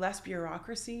way, less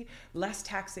bureaucracy, less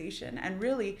taxation, and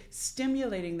really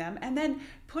stimulating them, and then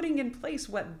putting in place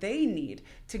what they need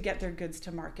to get their goods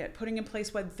to market, putting in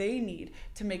place what they need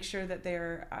to make sure that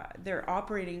they're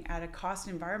operating at a cost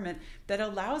environment that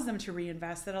allows them to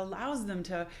reinvest, that allows them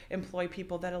to employ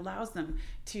people, that allows them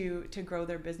to grow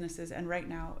their businesses. And right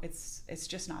now it's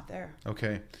just not there.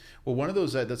 Okay. Well, one of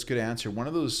those, that's a good answer. One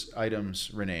of those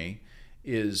items, Renee,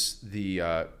 is the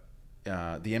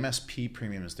MSP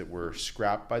premiums that were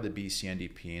scrapped by the BC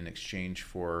NDP in exchange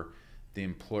for the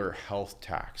employer health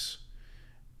tax.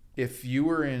 If you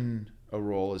were in a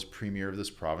role as premier of this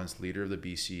province, leader of the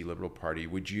BC Liberal Party,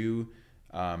 would you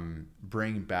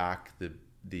bring back the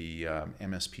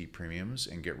MSP premiums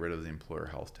and get rid of the employer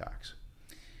health tax?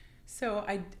 So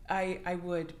I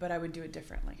would, but I would do it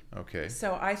differently. Okay.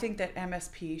 So I think that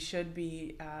MSP should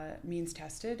be means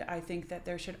tested. I think that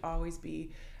there should always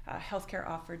be healthcare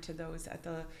offered to those at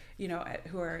the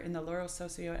who are in the lower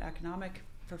socioeconomic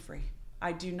for free.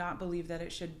 I do not believe that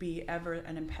it should be ever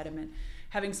an impediment.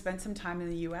 Having spent some time in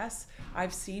the US,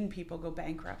 I've seen people go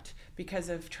bankrupt because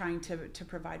of trying to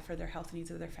provide for their health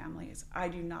needs of their families. I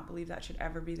do not believe that should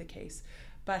ever be the case.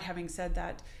 But having said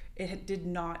that, it did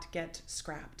not get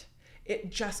scrapped. It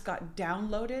just got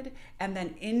downloaded and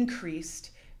then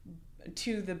increased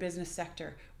to the business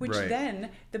sector, which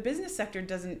then the business sector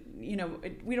doesn't,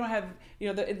 we don't have,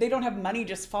 they don't have money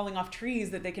just falling off trees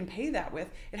that they can pay that with.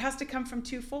 It has to come from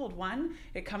twofold. One,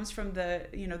 it comes from the,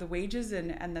 the wages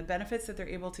and the benefits that they're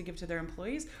able to give to their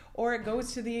employees, or it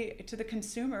goes to the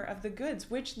consumer of the goods,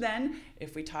 which then,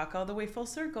 if we talk all the way full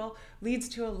circle, leads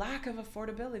to a lack of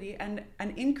affordability and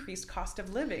an increased cost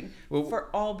of living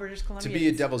for all British Columbians. To be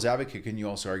a devil's advocate, can you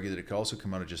also argue that it could also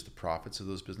come out of just the profits of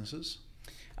those businesses?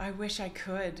 I wish I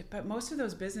could, but most of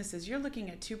those businesses, you're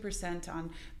looking at 2% on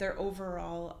their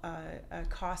overall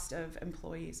cost of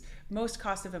employees. Most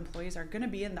cost of employees are going to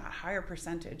be in that higher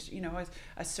percentage.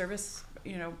 A service,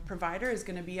 provider is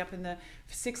going to be up in the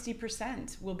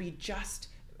 60%, will be just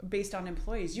based on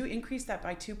employees. You increase that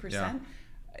by 2%, yeah.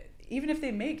 Even if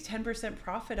they make 10%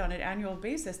 profit on an annual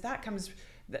basis,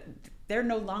 they're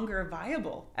no longer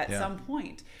viable at some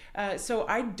point. So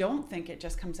I don't think it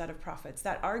just comes out of profits.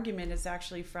 That argument is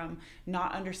actually from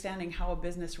not understanding how a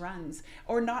business runs,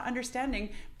 or not understanding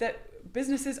that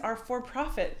businesses are for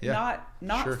profit,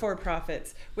 not for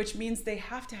profits, which means they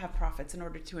have to have profits in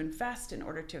order to invest, in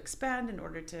order to expand, in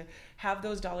order to have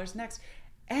those dollars next.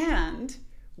 And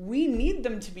we need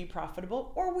them to be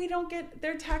profitable, or we don't get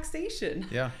their taxation.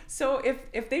 Yeah. So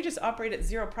if they just operate at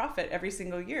zero profit every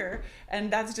single year, and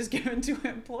that's just given to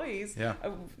employees,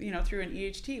 through an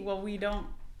EHT, well, we don't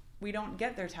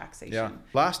get their taxation. Yeah.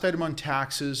 Last item on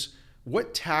taxes: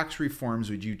 what tax reforms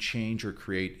would you change or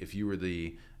create if you were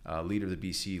the leader of the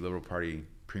BC Liberal Party,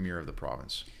 premier of the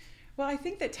province? Well, I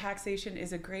think that taxation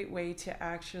is a great way to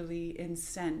actually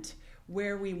incent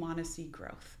where we want to see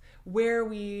growth, where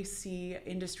we see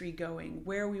industry going,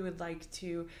 where we would like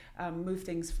to move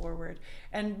things forward.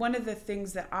 And one of the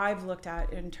things that I've looked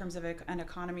at in terms of an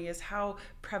economy is how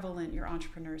prevalent your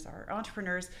entrepreneurs are.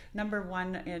 Entrepreneurs, number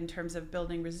one, in terms of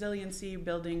building resiliency,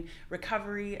 building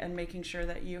recovery, and making sure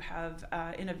that you have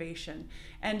innovation.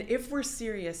 And if we're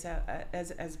serious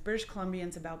as British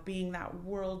Columbians about being that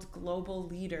world global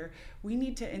leader, we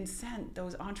need to incent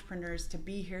those entrepreneurs to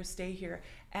be here, stay here,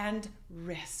 and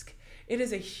risk. It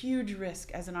is a huge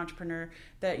risk as an entrepreneur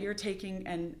that you're taking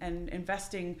and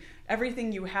investing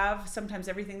everything you have, sometimes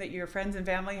everything that your friends and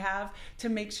family have, to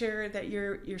make sure that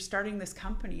you're starting this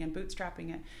company and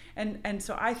bootstrapping it. And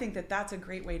so I think that that's a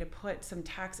great way to put some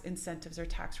tax incentives or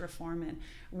tax reform in.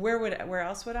 Where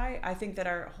else would I? I think that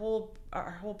our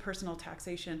whole personal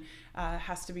taxation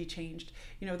has to be changed.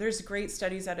 There's great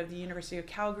studies out of the University of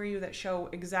Calgary that show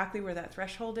exactly where that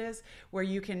threshold is, where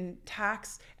you can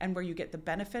tax and where you get the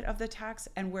benefit of the tax,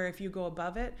 and where if you go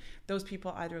above it, those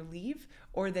people either leave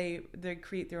or they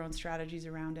create their own strategies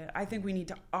around it. I think we need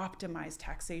to optimize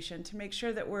taxation to make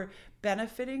sure that we're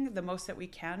benefiting the most that we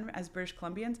can as British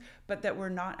Columbians, but that we're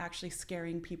not actually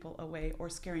scaring people away or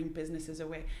scaring businesses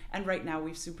away. And right now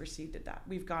we've superseded that.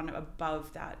 We've gone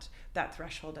above that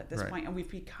threshold at this point, and we've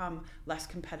become less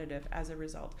competitive as a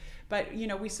result. But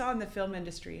we saw in the film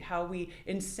industry how we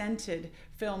incented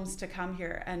films to come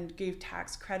here and gave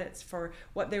tax credits for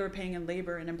what they were paying in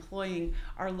labor and employing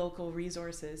our local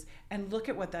resources. And look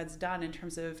at what that's done in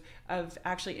terms of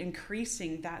actually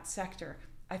increasing that sector.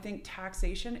 I think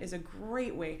taxation is a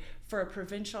great way for a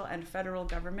provincial and federal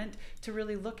government to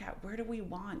really look at, where do we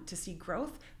want to see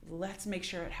growth? Let's make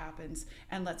sure it happens,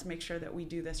 and let's make sure that we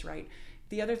do this right.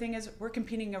 The other thing is, we're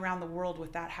competing around the world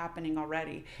with that happening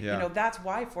already. Yeah. That's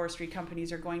why forestry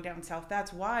companies are going down south.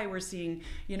 That's why we're seeing,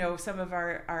 some of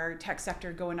our tech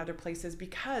sector go in other places,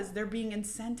 because they're being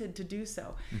incented to do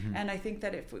so. Mm-hmm. And I think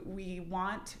that if we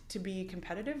want to be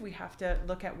competitive, we have to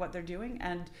look at what they're doing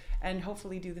and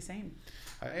hopefully do the same.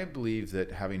 I believe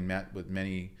that, having met with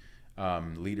many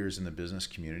leaders in the business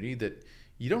community, that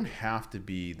you don't have to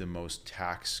be the most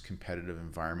tax competitive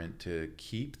environment to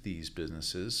keep these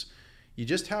businesses. You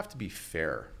just have to be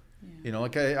fair. Yeah.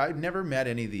 I've never met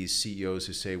any of these CEOs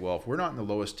who say, well, if we're not in the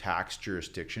lowest tax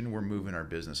jurisdiction, we're moving our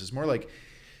business. It's more like,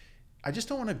 I just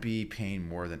don't want to be paying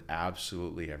more than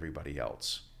absolutely everybody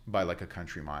else by like a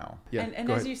country mile. Yeah. And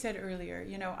as you said earlier,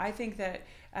 I think that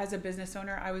as a business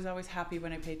owner, I was always happy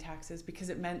when I paid taxes, because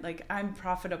it meant like I'm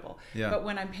profitable. Yeah. But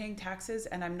when I'm paying taxes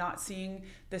and I'm not seeing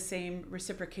the same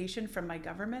reciprocation from my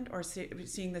government, or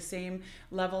seeing the same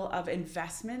level of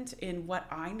investment in what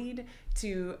I need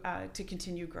to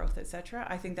continue growth, etc.,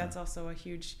 I think that's also a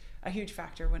huge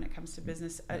factor when it comes to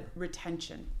business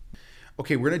retention.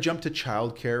 Okay, we're going to jump to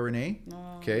childcare, Renee.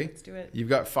 Okay, let's do it. You've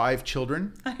got 5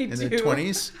 children in their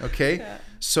 20s. Okay, yeah.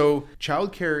 So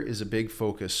childcare is a big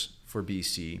focus for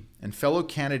BC. And fellow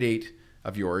candidate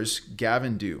of yours,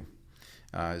 Gavin Dew,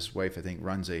 his wife, I think,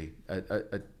 runs a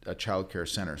childcare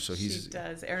center. So she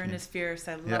does. Erin is fierce.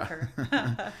 I love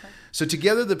her. So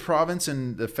together, the province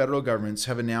and the federal governments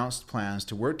have announced plans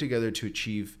to work together to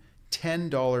achieve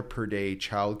 $10 per day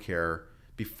childcare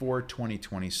before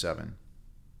 2027.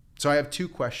 So I have 2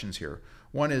 questions here.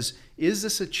 One is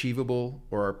this achievable,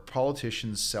 or are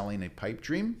politicians selling a pipe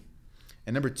dream?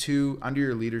 And number 2, under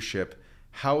your leadership,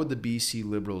 how would the BC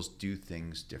Liberals do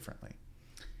things differently?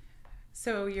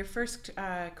 So your first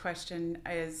question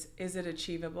is it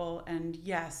achievable? And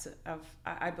yes,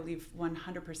 I believe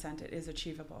 100% it is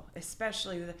achievable,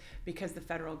 especially because the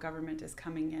federal government is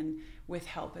coming in with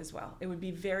help as well. It would be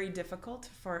very difficult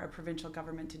for a provincial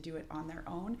government to do it on their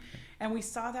own. And we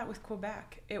saw that with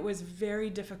Quebec. It was very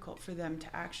difficult for them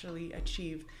to actually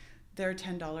achieve their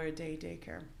 $10 a day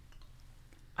daycare.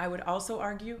 I would also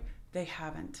argue they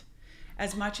haven't.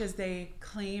 As much as they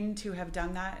claim to have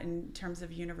done that in terms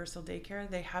of universal daycare,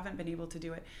 they haven't been able to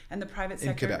do it. And the private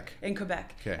sector in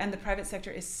Quebec. Okay. And the private sector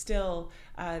is still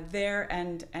there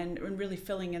and really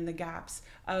filling in the gaps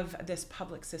of this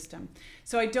public system.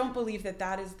 So I don't believe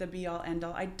that is the be all end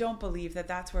all. I don't believe that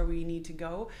that's where we need to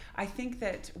go. I think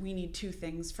that we need 2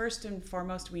 things. First and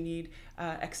foremost, we need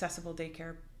accessible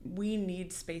daycare. We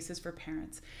need spaces for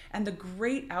parents. And the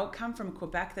great outcome from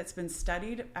Quebec that's been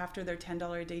studied after their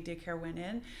 $10 a day daycare went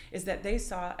in is that they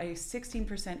saw a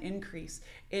 16% increase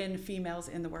in females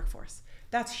in the workforce.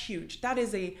 That's huge. That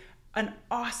is an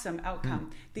awesome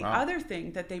outcome. The other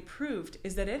thing that they proved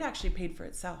is that it actually paid for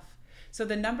itself. So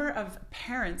the number of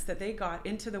parents that they got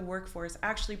into the workforce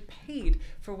actually paid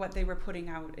for what they were putting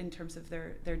out in terms of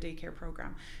their daycare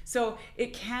program. So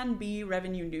it can be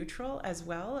revenue neutral as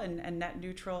well, and net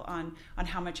neutral on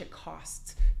how much it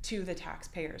costs to the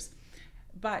taxpayers.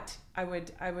 But I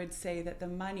would say that the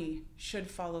money should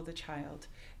follow the child,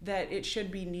 that it should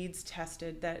be needs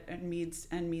tested, that means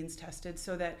tested,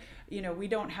 so that we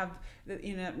don't have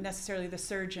necessarily the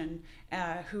surgeon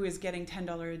who is getting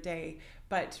 $10 a day,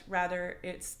 but rather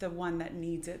it's the one that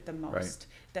needs it the most.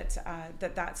 That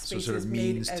space so sort is of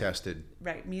made means tested.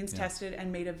 Right, means tested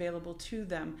and made available to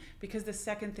them, because the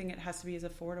second thing it has to be is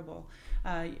affordable.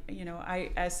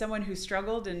 I, as someone who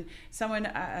struggled, and someone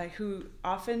who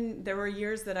often, there were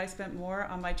years that I spent more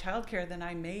on my childcare than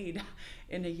I made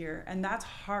in a year, and that's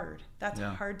hard. That's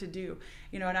hard to do.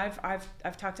 And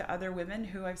I've talked to other women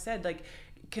who I've said, like,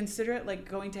 consider it like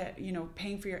going to,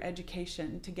 paying for your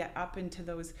education to get up into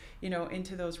those,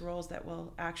 into those roles that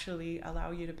will actually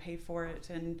allow you to pay for it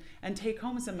and take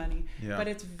home some money. But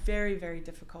it's very, very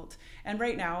difficult. And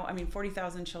right now,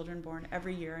 40,000 children born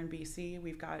every year in BC.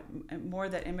 We've got more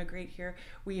that immigrate here.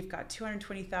 We've got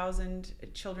 220,000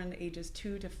 children ages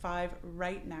 2 to 5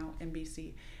 right now in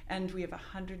BC. And we have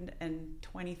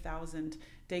 120,000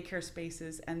 daycare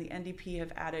spaces, and the NDP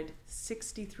have added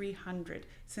 6,300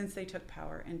 since they took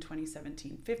power in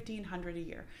 2017. 1,500 a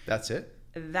year. That's it?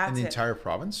 That's in the entire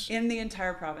province? In the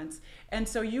entire province. And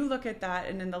so you look at that,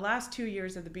 and in the last 2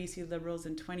 years of the BC Liberals,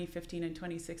 in 2015 and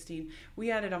 2016, we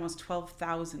added almost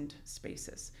 12,000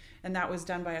 spaces. And that was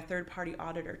done by a third-party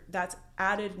auditor. That's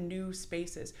added new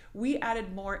spaces. We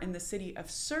added more in the city of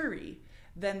Surrey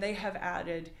than they have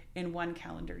added in one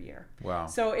calendar year. Wow.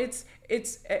 So it's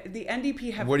the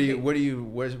NDP have. What's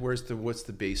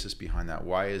the basis behind that?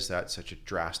 Why is that such a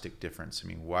drastic difference?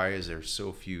 Why is there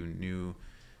so few new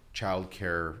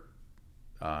childcare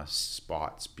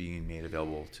spots being made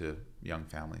available to young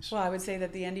families? Well, I would say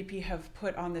that the NDP have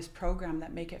put on this program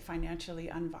that make it financially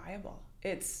unviable.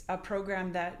 It's a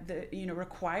program that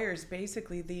requires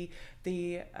basically the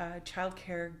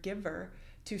childcare giver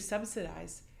to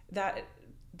subsidize.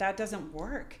 That doesn't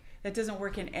work. That doesn't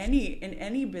work in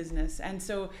any business. And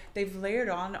so they've layered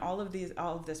on all of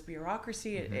this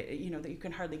bureaucracy, that you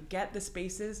can hardly get the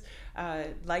spaces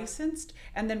licensed.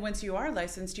 And then once you are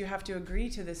licensed, you have to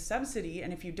agree to this subsidy.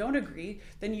 And if you don't agree,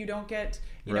 then you don't get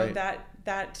that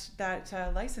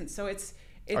license. So it's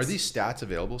are these stats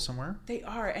available somewhere? They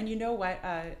are. And you know what?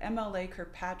 MLA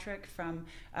Kirkpatrick from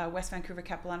West Vancouver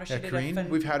Capilano, she did Corinne?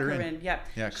 We've had her Corinne,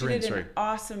 in. She did an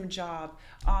awesome job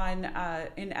on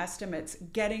in estimates,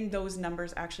 getting those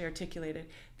numbers actually articulated.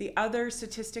 The other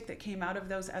statistic that came out of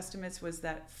those estimates was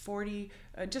that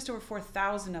just over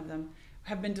 4,000 of them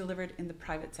have been delivered in the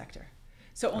private sector.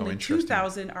 So only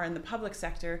 2,000 are in the public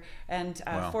sector, and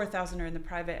 4,000 are in the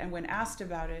private. And when asked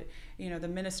about it, the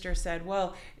minister said,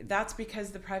 well, that's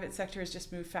because the private sector has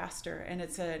just moved faster, and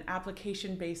it's an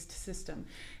application-based system.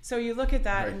 So you look at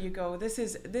that and you go, this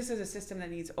is a system that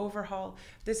needs overhaul.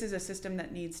 This is a system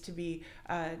that needs to be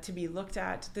looked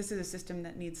at. This is a system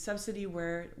that needs subsidy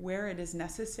where it is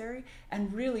necessary.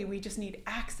 And really, we just need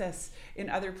access in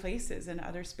other places and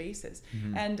other spaces.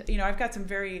 And I've got some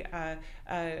very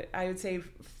I would say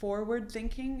forward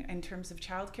thinking in terms of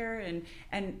childcare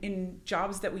and in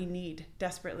jobs that we need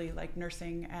desperately, like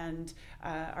nursing and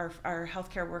our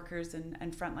healthcare workers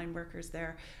and frontline workers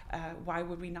there. Why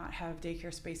would we not have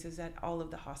daycare spaces at all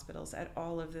of the hospitals, at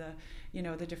all of the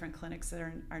the different clinics that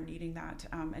are needing that,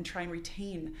 and try and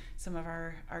retain some of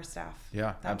our staff?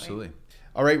 Yeah, absolutely. Way.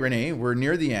 All right, Renee, we're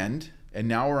near the end, and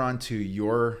now we're on to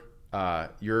your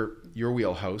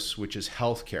wheelhouse, which is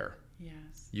healthcare.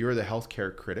 You're the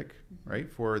healthcare critic, right,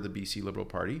 for the BC Liberal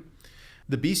Party.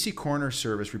 The BC Coroner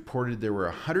Service reported there were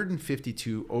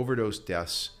 152 overdose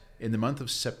deaths in the month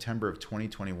of September of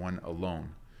 2021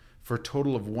 alone, for a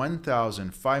total of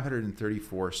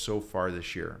 1,534 so far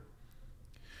this year.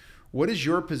 What is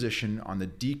your position on the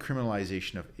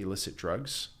decriminalization of illicit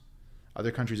drugs?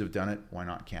 Other countries have done it. Why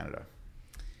not Canada?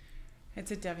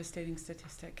 It's a devastating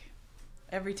statistic.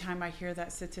 Every time I hear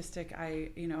that statistic,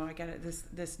 I get it,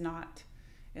 this knot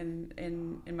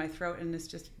in my throat, and this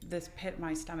pit in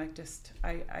my stomach.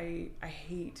 I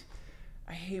hate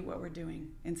what we're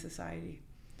doing in society.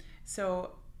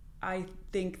 So I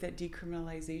think that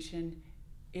decriminalization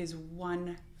is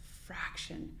one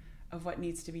fraction of what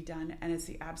needs to be done, and it's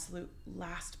the absolute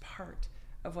last part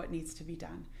of what needs to be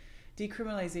done.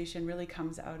 Decriminalization really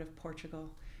comes out of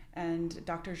Portugal, and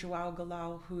Dr. João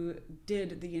Goulão, who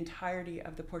did the entirety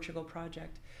of the Portugal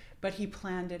project, but he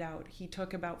planned it out. He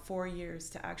took about 4 years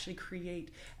to actually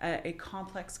create a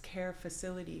complex care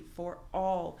facility for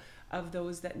all of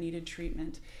those that needed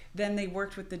treatment. Then they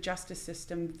worked with the justice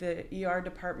system, the ER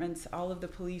departments, all of the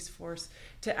police force,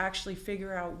 to actually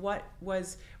figure out what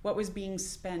was being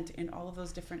spent in all of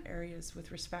those different areas with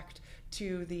respect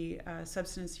to the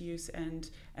substance use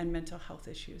and mental health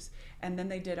issues. And then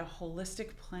they did a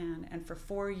holistic plan, and for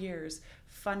 4 years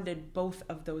funded both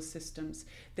of those systems.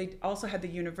 They also had the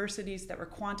university universities that were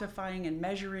quantifying and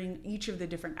measuring each of the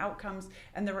different outcomes,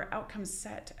 and there were outcomes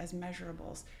set as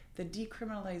measurables. The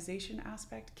decriminalization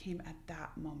aspect came at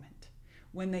that moment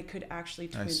when they could actually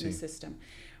twin the system.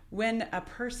 When a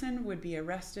person would be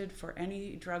arrested for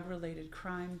any drug-related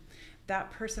crime, that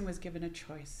person was given a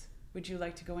choice. Would you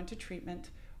like to go into treatment,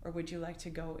 or would you like to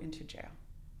go into jail?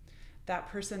 That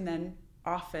person then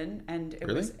often, and it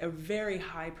was a very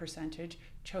high percentage,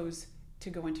 chose to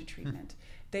go into treatment.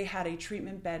 They had a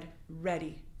treatment bed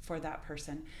ready for that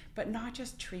person, but not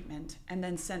just treatment and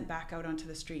then sent back out onto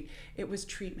the street. It was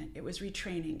treatment, it was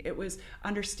retraining, it was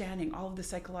understanding all of the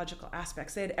psychological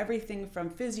aspects. They had everything from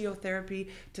physiotherapy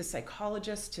to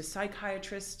psychologists to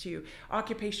psychiatrists to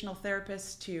occupational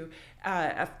therapists to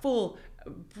a full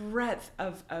breadth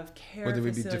of care. What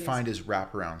would be defined as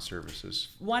wraparound services?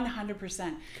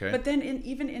 100%. Okay. But then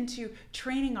even into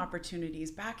training opportunities,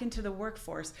 back into the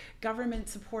workforce, government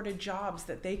supported jobs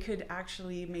that they could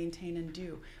actually maintain and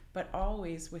do, but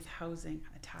always with housing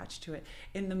attached to it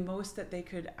in the most that they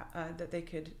could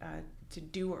to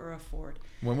do or afford.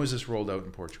 When was this rolled out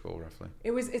in Portugal, roughly?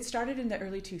 It started in the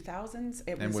early 2000s.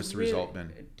 And what's the result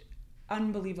been?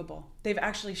 Unbelievable. They've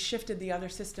actually shifted the other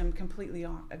system completely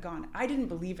gone. I didn't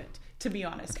believe it, to be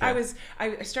honest. Okay.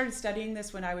 I started studying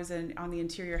this when I was on the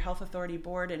Interior Health Authority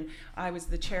board, and I was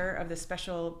the chair of the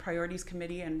Special Priorities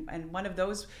Committee, and one of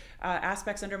those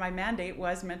aspects under my mandate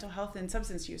was mental health and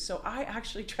substance use. So I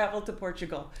actually traveled to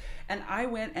Portugal, and I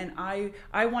went and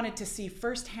I wanted to see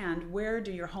firsthand, where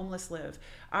do your homeless live?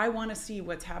 I want to see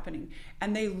what's happening.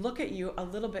 And they look at you a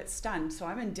little bit stunned. So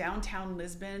I'm in downtown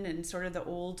Lisbon and sort of the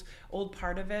old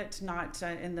part of it, not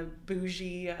in the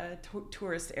bougie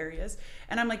tourist areas.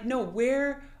 And I'm like, no,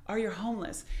 where are your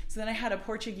homeless? So then I had a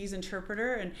Portuguese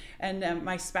interpreter and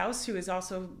my spouse, who is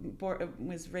also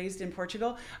was raised in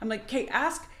Portugal. I'm like, okay,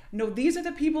 no, these are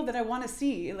the people that I want to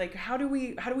see. Like,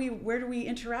 where do we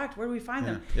interact? Where do we find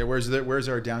them? Yeah, where's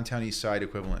our downtown east side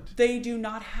equivalent? They do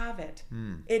not have it.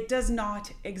 It does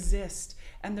not exist.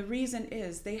 And the reason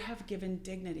is they have given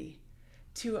dignity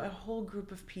to a whole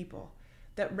group of people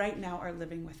that right now are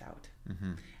living without.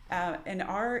 And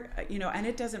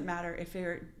it doesn't matter if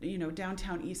you're,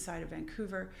 downtown east side of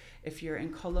Vancouver, if you're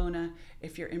in Kelowna,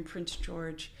 if you're in Prince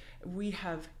George, we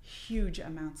have huge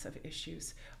amounts of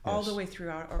issues all the way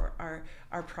throughout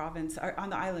our province, on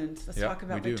the island. Let's talk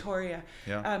about Victoria.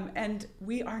 And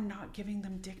we are not giving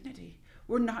them dignity.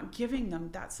 We're not giving them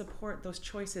that support, those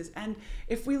choices. And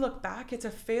if we look back, it's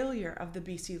a failure of the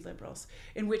BC Liberals,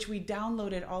 in which we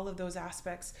downloaded all of those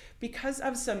aspects because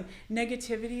of some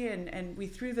negativity, and we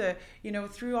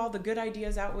threw all the good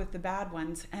ideas out with the bad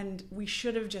ones, and we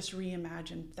should have just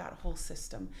reimagined that whole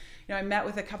system. I met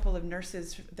with a couple of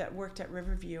nurses that worked at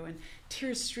Riverview, and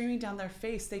tears streaming down their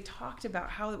face. They talked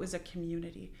about how it was a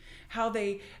community, how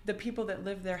the people that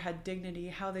lived there had dignity,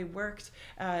 how they worked,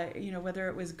 whether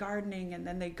it was gardening, and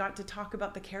then they got to talk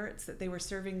about the carrots that they were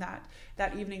serving that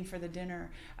evening for the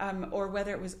dinner, or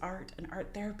whether it was art and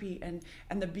art therapy and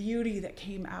the beauty that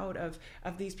came out of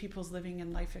these people's living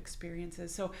and life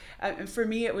experiences. So for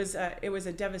me, it was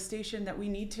a devastation that we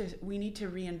need to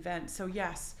reinvent. So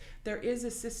yes, there is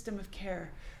a system of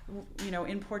care,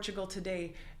 in Portugal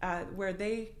today, where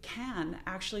they can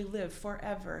actually live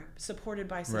forever, supported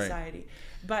by society.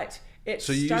 But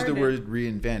so you use the word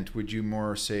reinvent. Would you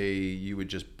more say you would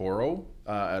just borrow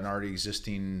an already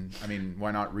existing? I mean,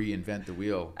 why not reinvent the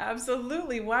wheel?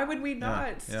 Absolutely. Why would we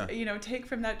not, take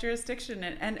from that jurisdiction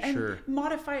and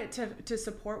modify it to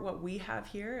support what we have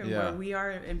here and where we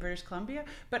are in British Columbia?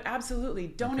 But absolutely,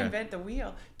 don't invent the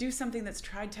wheel. Do something that's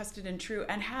tried, tested, and true,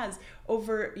 and has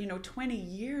over 20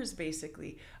 years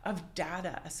basically of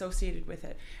data associated with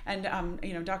it. And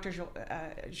Dr.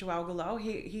 João Goulão,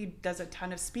 he does a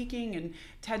ton of speaking and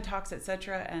TED Talks,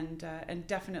 etc., and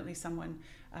definitely someone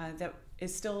that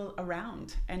is still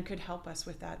around and could help us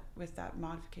with that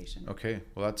modification. Okay,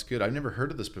 well, that's good. I've never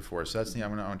heard of this before, so that's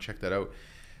I'm going to check that out.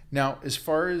 Now, as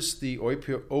far as the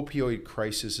opioid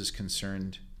crisis is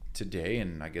concerned today,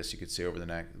 and I guess you could say over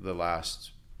the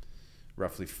last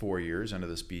roughly 4 years under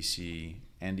this BC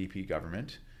NDP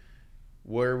government,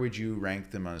 where would you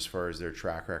rank them as far as their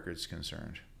track record is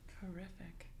concerned? Horrific.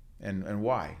 And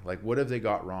why? Like, what have they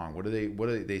got wrong? What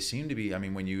do they seem to be? I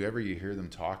mean, when you hear them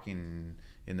talking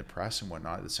in the press and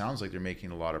whatnot, it sounds like they're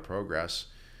making a lot of progress.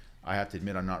 I have to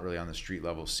admit, I'm not really on the street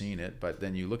level seeing it, but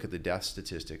then you look at the death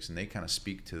statistics and they kind of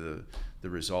speak to the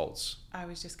results. I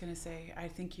was just going to say, I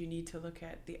think you need to look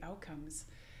at the outcomes.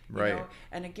 Right.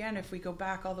 And again, if we go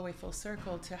back all the way full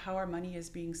circle to how our money is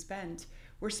being spent,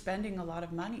 we're spending a lot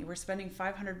of money. We're spending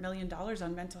 $500 million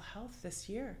on mental health this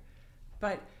year.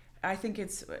 But I think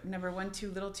it's number one,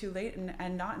 too little too late,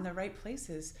 and not in the right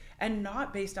places, and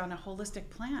not based on a holistic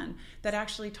plan that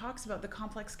actually talks about the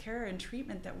complex care and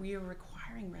treatment that we are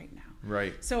requiring right now.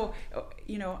 Right. So,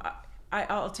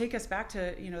 I'll take us back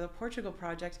to, the Portugal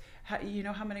project. You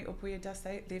know how many opioid deaths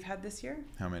they've had this year?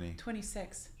 How many?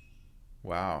 26.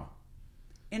 Wow.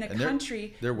 In a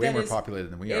country they're way more populated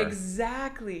than we are.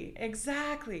 Exactly.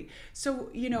 So,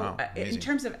 Wow, in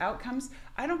terms of outcomes,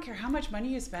 I don't care how much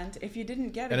money you spent if you didn't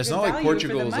get and it's not like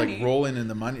Portugal is like rolling in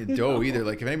the money dough either.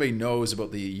 Like if anybody knows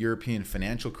about the European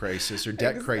financial crisis or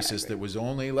debt crisis that was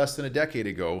only less than a decade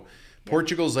ago,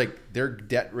 Portugal's like their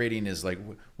debt rating is like,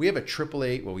 we have a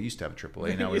AAA. Well, we used to have a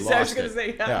AAA. Now we lost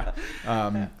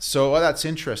it. So that's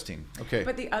interesting. Okay.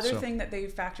 But the other thing that they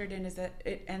factored in is that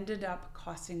it ended up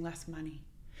costing less money.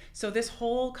 So this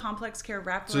whole complex care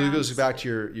wraparound. So it goes back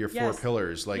to your four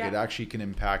pillars. Like it actually can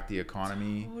impact the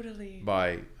economy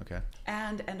by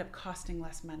and end up costing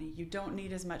less money. You don't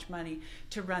need as much money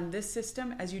to run this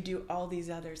system as you do all these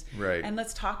others. Right. And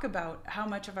let's talk about how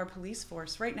much of our police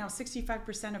force right now,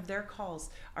 65% of their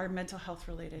calls are mental health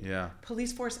related. Yeah.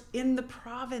 Police force in the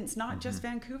province, not just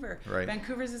Vancouver. Right.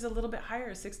 Vancouver's is a little bit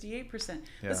higher, 68%.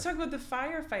 Yeah. Let's talk about the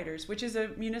firefighters, which is a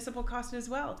municipal cost as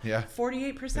well. Yeah.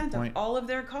 48% of all of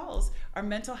their calls are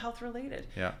mental health related.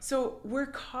 Yeah. So we're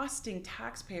costing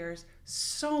taxpayers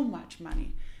so much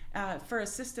money for a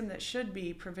system that should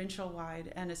be provincial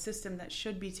wide and a system that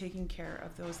should be taking care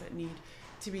of those that need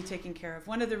to be taken care of.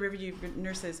 One of the Riverview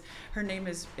nurses, her name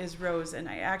is Rose, and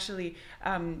I actually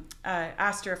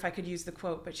asked her if I could use the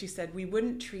quote, but she said, "We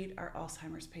wouldn't treat our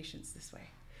Alzheimer's patients this way.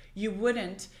 You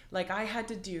wouldn't, like I had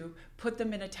to do, put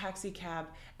them in a taxi cab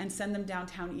and send them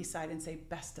downtown Eastside and say,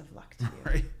 best of luck to you."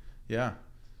 Right. Yeah.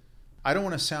 I don't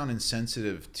want to sound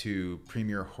insensitive to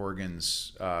Premier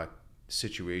Horgan's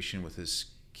situation with his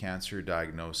cancer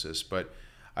diagnosis, but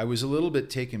I was a little bit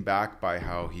taken back by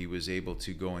how he was able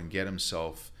to go and get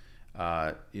himself,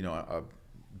 a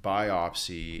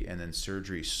biopsy and then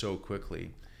surgery so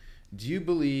quickly. Do you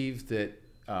believe that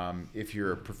if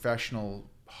you're a professional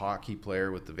hockey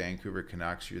player with the Vancouver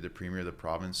Canucks, you're the premier of the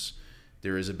province,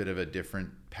 there is a bit of a different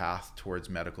path towards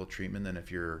medical treatment than if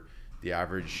you're the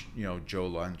average, Joe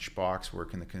Lunchbox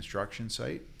working the construction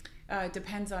site?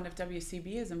 Depends on if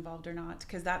WCB is involved or not,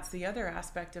 because that's the other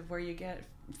aspect of where you get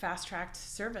fast-tracked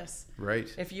service.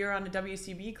 Right. If you're on a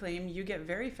WCB claim, you get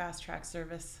very fast-tracked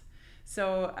service.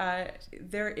 So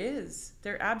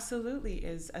there absolutely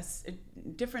is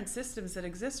different systems that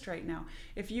exist right now.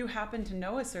 If you happen to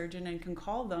know a surgeon and can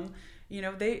call them,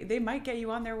 they might get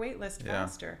you on their wait list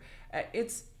faster.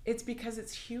 It's because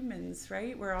it's humans,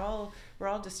 right? We're all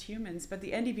just humans. But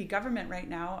the NDP government right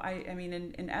now, I mean,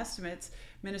 in estimates,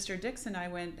 Minister Dix and I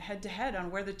went head to head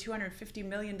on where the $250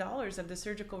 million of the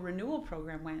surgical renewal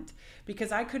program went,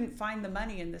 because I couldn't find the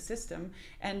money in the system.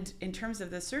 And in terms of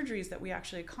the surgeries that we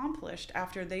actually accomplished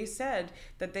after they said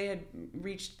that they had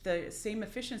reached the same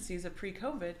efficiencies of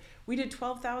pre-COVID, we did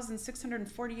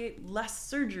 12,648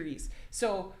 less surgeries.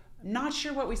 So not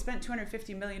sure what we spent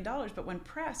 $250 million, but when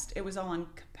pressed, it was all on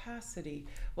capacity.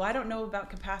 Well, I don't know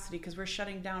about capacity because we're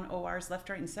shutting down ORs left,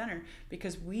 right, and center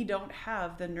because we don't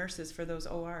have the nurses for those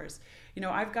ORs.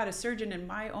 I've got a surgeon in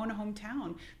my own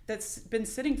hometown that's been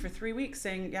sitting for 3 weeks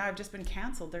saying, I've just been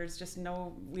canceled. There's just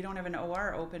we don't have an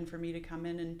OR open for me to come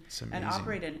in and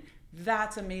operate in.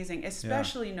 That's amazing,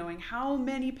 especially knowing how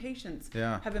many patients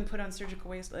have been put on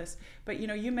surgical wait lists. But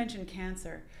you mentioned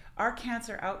cancer. Our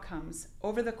cancer outcomes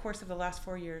over the course of the last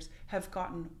 4 years have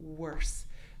gotten worse.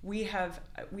 We have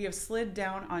slid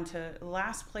down onto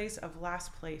last place of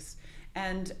last place,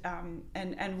 and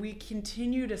we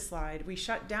continue to slide. We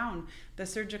shut down the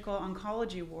surgical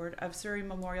oncology ward of Surrey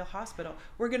Memorial Hospital.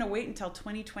 We're going to wait until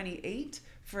 2028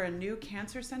 for a new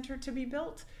cancer center to be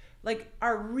built. Like,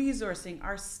 our resourcing,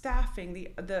 our staffing,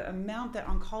 the amount that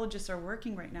oncologists are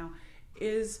working right now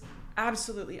is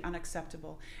absolutely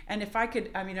unacceptable. And if I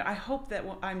could, I hope that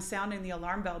I'm sounding the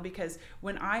alarm bell, because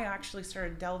when I actually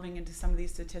started delving into some of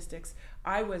these statistics,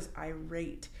 I was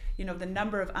irate. The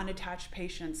number of unattached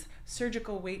patients,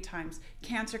 surgical wait times,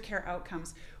 cancer care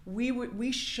outcomes.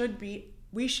 We should be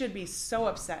so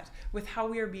upset with how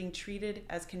we are being treated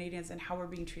as Canadians and how we're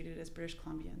being treated as British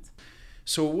Columbians.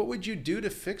 So what would you do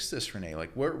to fix this, Renee?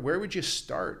 Like, where would you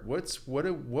start? What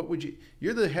would you?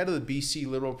 You're the head of the BC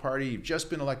Liberal Party. You've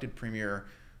just been elected premier.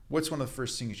 What's one of the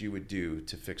first things you would do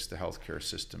to fix the healthcare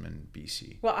system in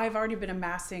BC? Well, I've already been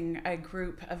amassing a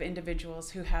group of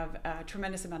individuals who have a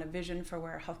tremendous amount of vision for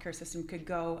where our healthcare system could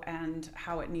go and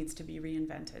how it needs to be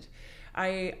reinvented.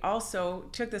 I also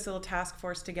took this little task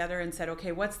force together and said,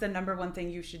 okay, what's the number one thing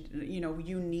you should,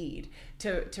 you need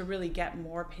to really get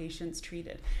more patients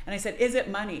treated? And I said, is it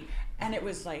money? And it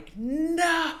was like,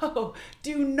 no,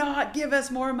 do not give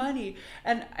us more money.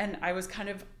 And I was kind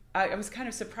of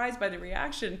surprised by the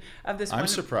reaction of this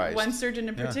one surgeon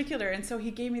in particular. And so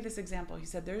he gave me this example. He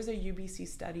said, there's a UBC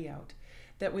study out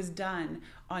that was done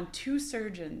on 2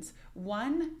 surgeons.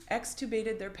 One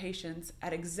extubated their patients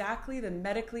at exactly the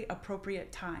medically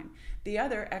appropriate time. The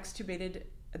other extubated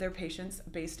their patients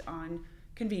based on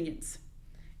convenience.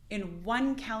 In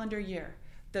 1 calendar year,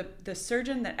 the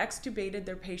surgeon that extubated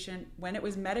their patient when it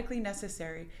was medically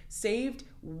necessary saved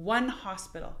one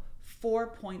hospital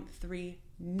 $4.3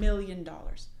 million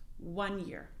 1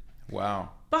 year. Wow.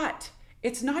 But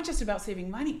it's not just about saving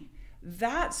money.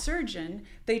 That surgeon,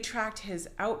 they tracked his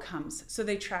outcomes. So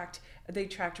they tracked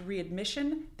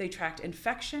readmission, they tracked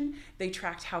infection, they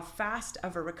tracked how fast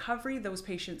of a recovery those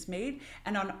patients made,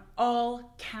 and on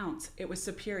all counts, it was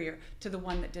superior to the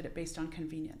one that did it based on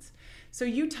convenience. So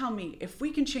you tell me, if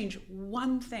we can change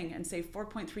one thing and save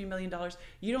 $4.3 million,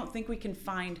 you don't think we can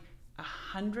find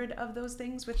 100 of those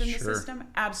things within the system?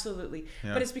 Absolutely.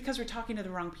 Yeah. But it's because we're talking to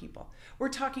the wrong people. We're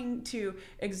talking to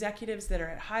executives that are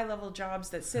at high level jobs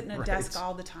that sit in a desk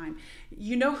all the time.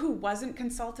 You know who wasn't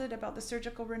consulted about the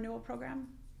surgical renewal program?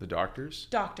 The doctors?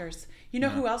 Doctors. You know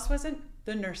who else wasn't?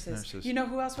 The nurses. You know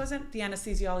who else wasn't? The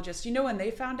anesthesiologists. You know when they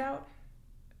found out?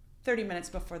 30 minutes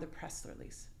before the press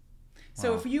release.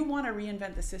 So if you want to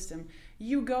reinvent the system,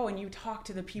 you go and you talk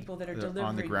to the people that are delivering.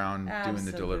 On the ground, doing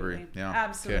the delivery. Yeah.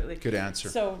 Absolutely. Okay. Good answer.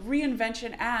 So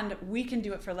reinvention, and we can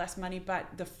do it for less money, but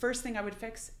the first thing I would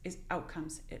fix is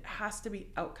outcomes. It has to be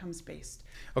outcomes based.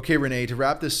 Okay, Renee, to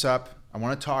wrap this up, I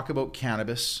want to talk about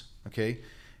cannabis. Okay.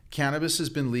 Cannabis has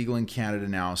been legal in Canada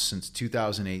now since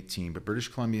 2018, but British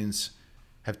Columbians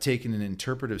have taken an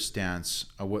interpretive stance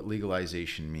on what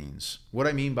legalization means. What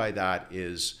I mean by that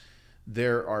is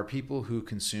there are people who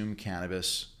consume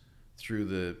cannabis through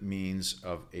the means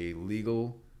of a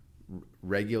legal,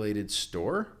 regulated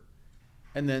store,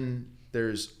 and then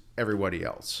there's everybody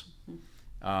else.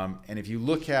 And if you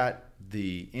look at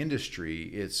the industry,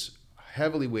 it's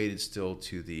heavily weighted still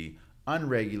to the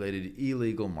unregulated,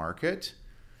 illegal market,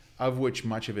 of which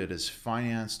much of it is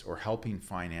financed or helping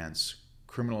finance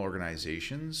criminal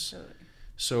organizations.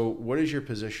 So what is your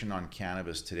position on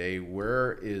cannabis today?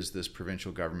 Where is this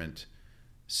provincial government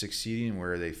succeeding and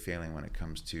where are they failing when it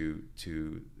comes to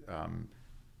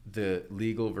the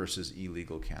legal versus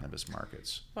illegal cannabis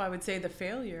markets? Well, I would say the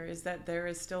failure is that there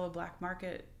is still a black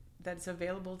market that's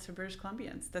available to British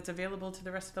Columbians, that's available to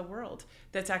the rest of the world,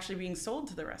 that's actually being sold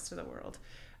to the rest of the world.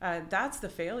 That's the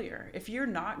failure. If you're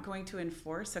not going to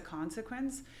enforce a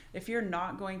consequence, if you're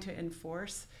not going to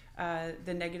enforce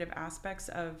the negative aspects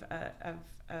of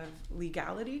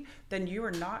legality, then you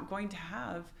are not going to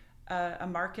have a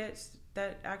market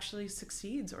that actually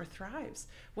succeeds or thrives.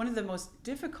 One of the most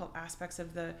difficult aspects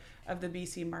of the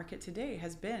BC market today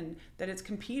has been that it's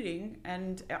competing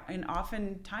and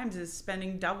oftentimes is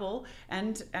spending double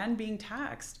and being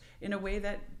taxed in a way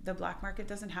that the black market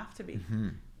doesn't have to be. Mm-hmm.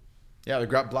 Yeah,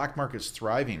 the black market's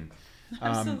thriving.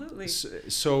 Absolutely.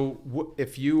 So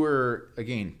if you were,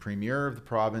 again, Premier of the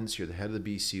province, you're the head of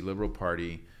the BC Liberal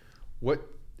Party, what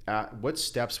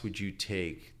steps would you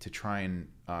take to try and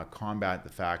combat the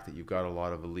fact that you've got a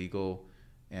lot of illegal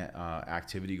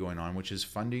activity going on, which is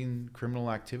funding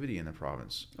criminal activity in the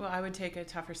province? Well, I would take a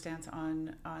tougher stance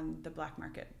on the black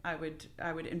market. I would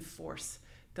enforce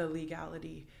the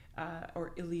legality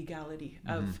or illegality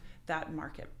of that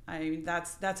market. I mean,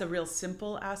 that's a real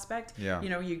simple aspect. Yeah. You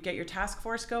know, you get your task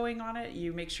force going on it.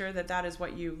 You make sure that is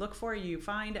what you look for, you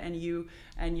find, and you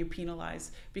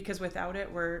penalize. Because without it,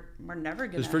 we're never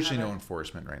going to. There's virtually no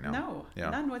enforcement right now. No,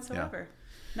 none whatsoever. Yeah.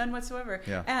 None whatsoever.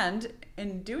 Yeah. And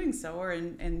in doing so, or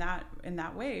in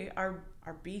that way, our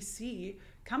BC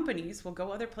companies will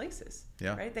go other places.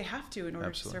 Yeah. Right? They have to in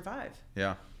order to survive.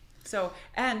 Yeah. So,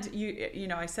 and you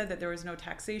know, I said that there was no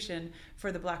taxation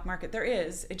for the black market. There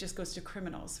is. It just goes to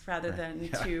criminals rather than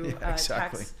to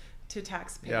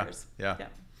taxpayers. Yeah.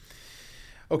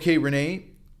 Okay, Renee.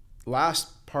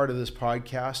 Last part of this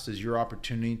podcast is your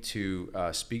opportunity to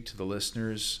speak to the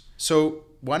listeners. So,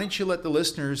 why don't you let the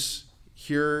listeners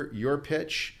hear your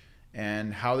pitch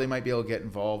and how they might be able to get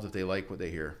involved if they like what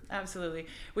they hear? Absolutely.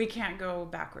 We can't go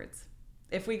backwards.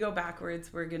 If we go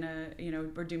backwards, we're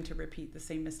doomed to repeat the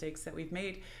same mistakes that we've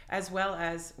made, as well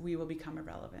as we will become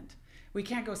irrelevant. We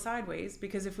can't go sideways,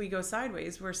 because if we go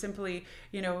sideways, we're simply,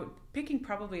 picking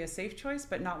probably a safe choice,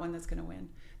 but not one that's going to win.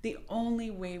 The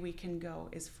only way we can go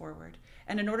is forward.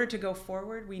 And in order to go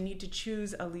forward, we need to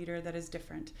choose a leader that is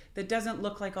different, that doesn't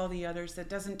look like all the others, that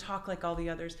doesn't talk like all the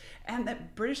others, and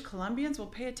that British Columbians will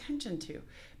pay attention to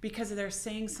because they're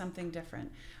saying something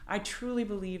different. I truly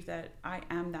believe that I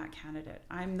am that candidate.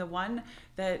 I'm the one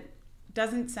that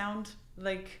doesn't sound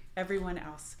like everyone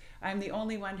else. I'm the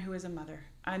only one who is a mother.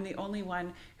 I'm the only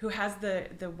one who has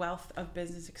the wealth of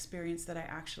business experience that I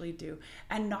actually do.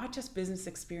 And not just business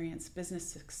experience, business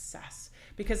success.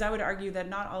 Because I would argue that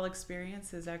not all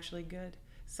experience is actually good.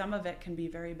 Some of it can be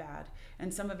very bad,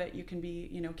 and some of it you can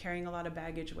be, carrying a lot of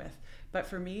baggage with. But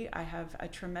for me, I have a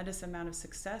tremendous amount of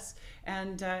success,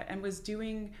 and was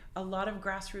doing a lot of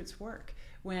grassroots work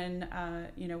when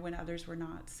others were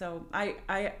not. So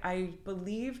I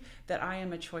believe that I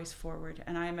am a choice forward,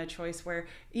 and I am a choice where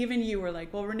even you were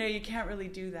like, well, Renee, you can't really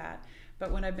do that.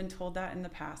 But when I've been told that in the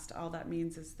past, all that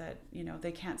means is that,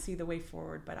 they can't see the way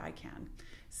forward, but I can.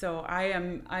 So I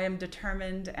am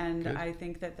determined, and good. I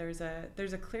think that there's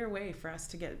a clear way for us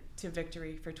to get to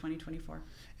victory for 2024.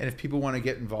 And if people want to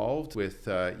get involved with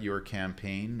your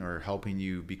campaign or helping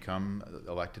you become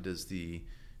elected as the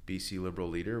BC Liberal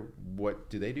leader, what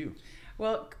do they do?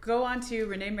 Well, go on to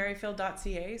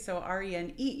reneemerrifield.ca, so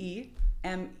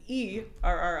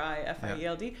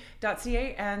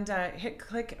ReneeMerrifield.ca, and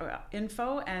click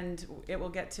info, and it will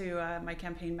get to my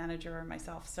campaign manager or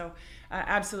myself. So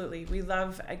absolutely, we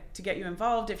love to get you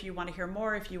involved. If you want to hear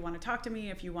more, if you want to talk to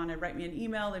me, if you want to write me an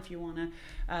email, if you want to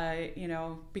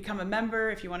become a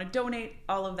member, if you want to donate,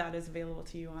 all of that is available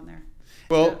to you on there.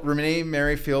 Well, Renee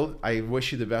Merrifield, I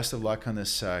wish you the best of luck on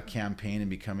this campaign and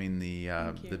becoming the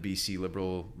BC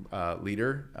Liberal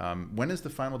leader. When is the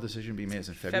final decision being made? Is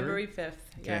it February? February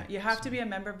 5th. Okay. Yeah, you have to be a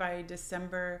member by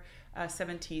December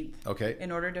 17th. Okay.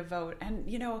 In order to vote. And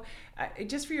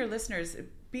just for your listeners,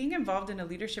 being involved in a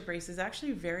leadership race is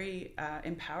actually very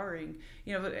empowering.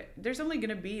 There's only going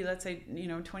to be, let's say,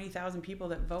 20,000 people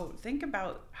that vote. Think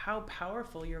about how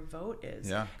powerful your vote is,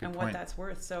 and what that's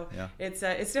worth. So it's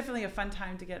definitely a fun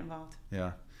time to get involved.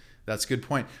 Yeah, that's a good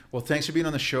point. Well, thanks for being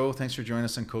on the show. Thanks for joining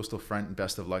us on Coastal Front, and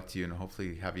best of luck to you, and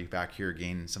hopefully have you back here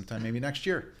again sometime maybe next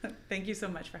year. Thank you so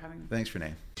much for having me. Thanks,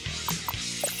 Renee.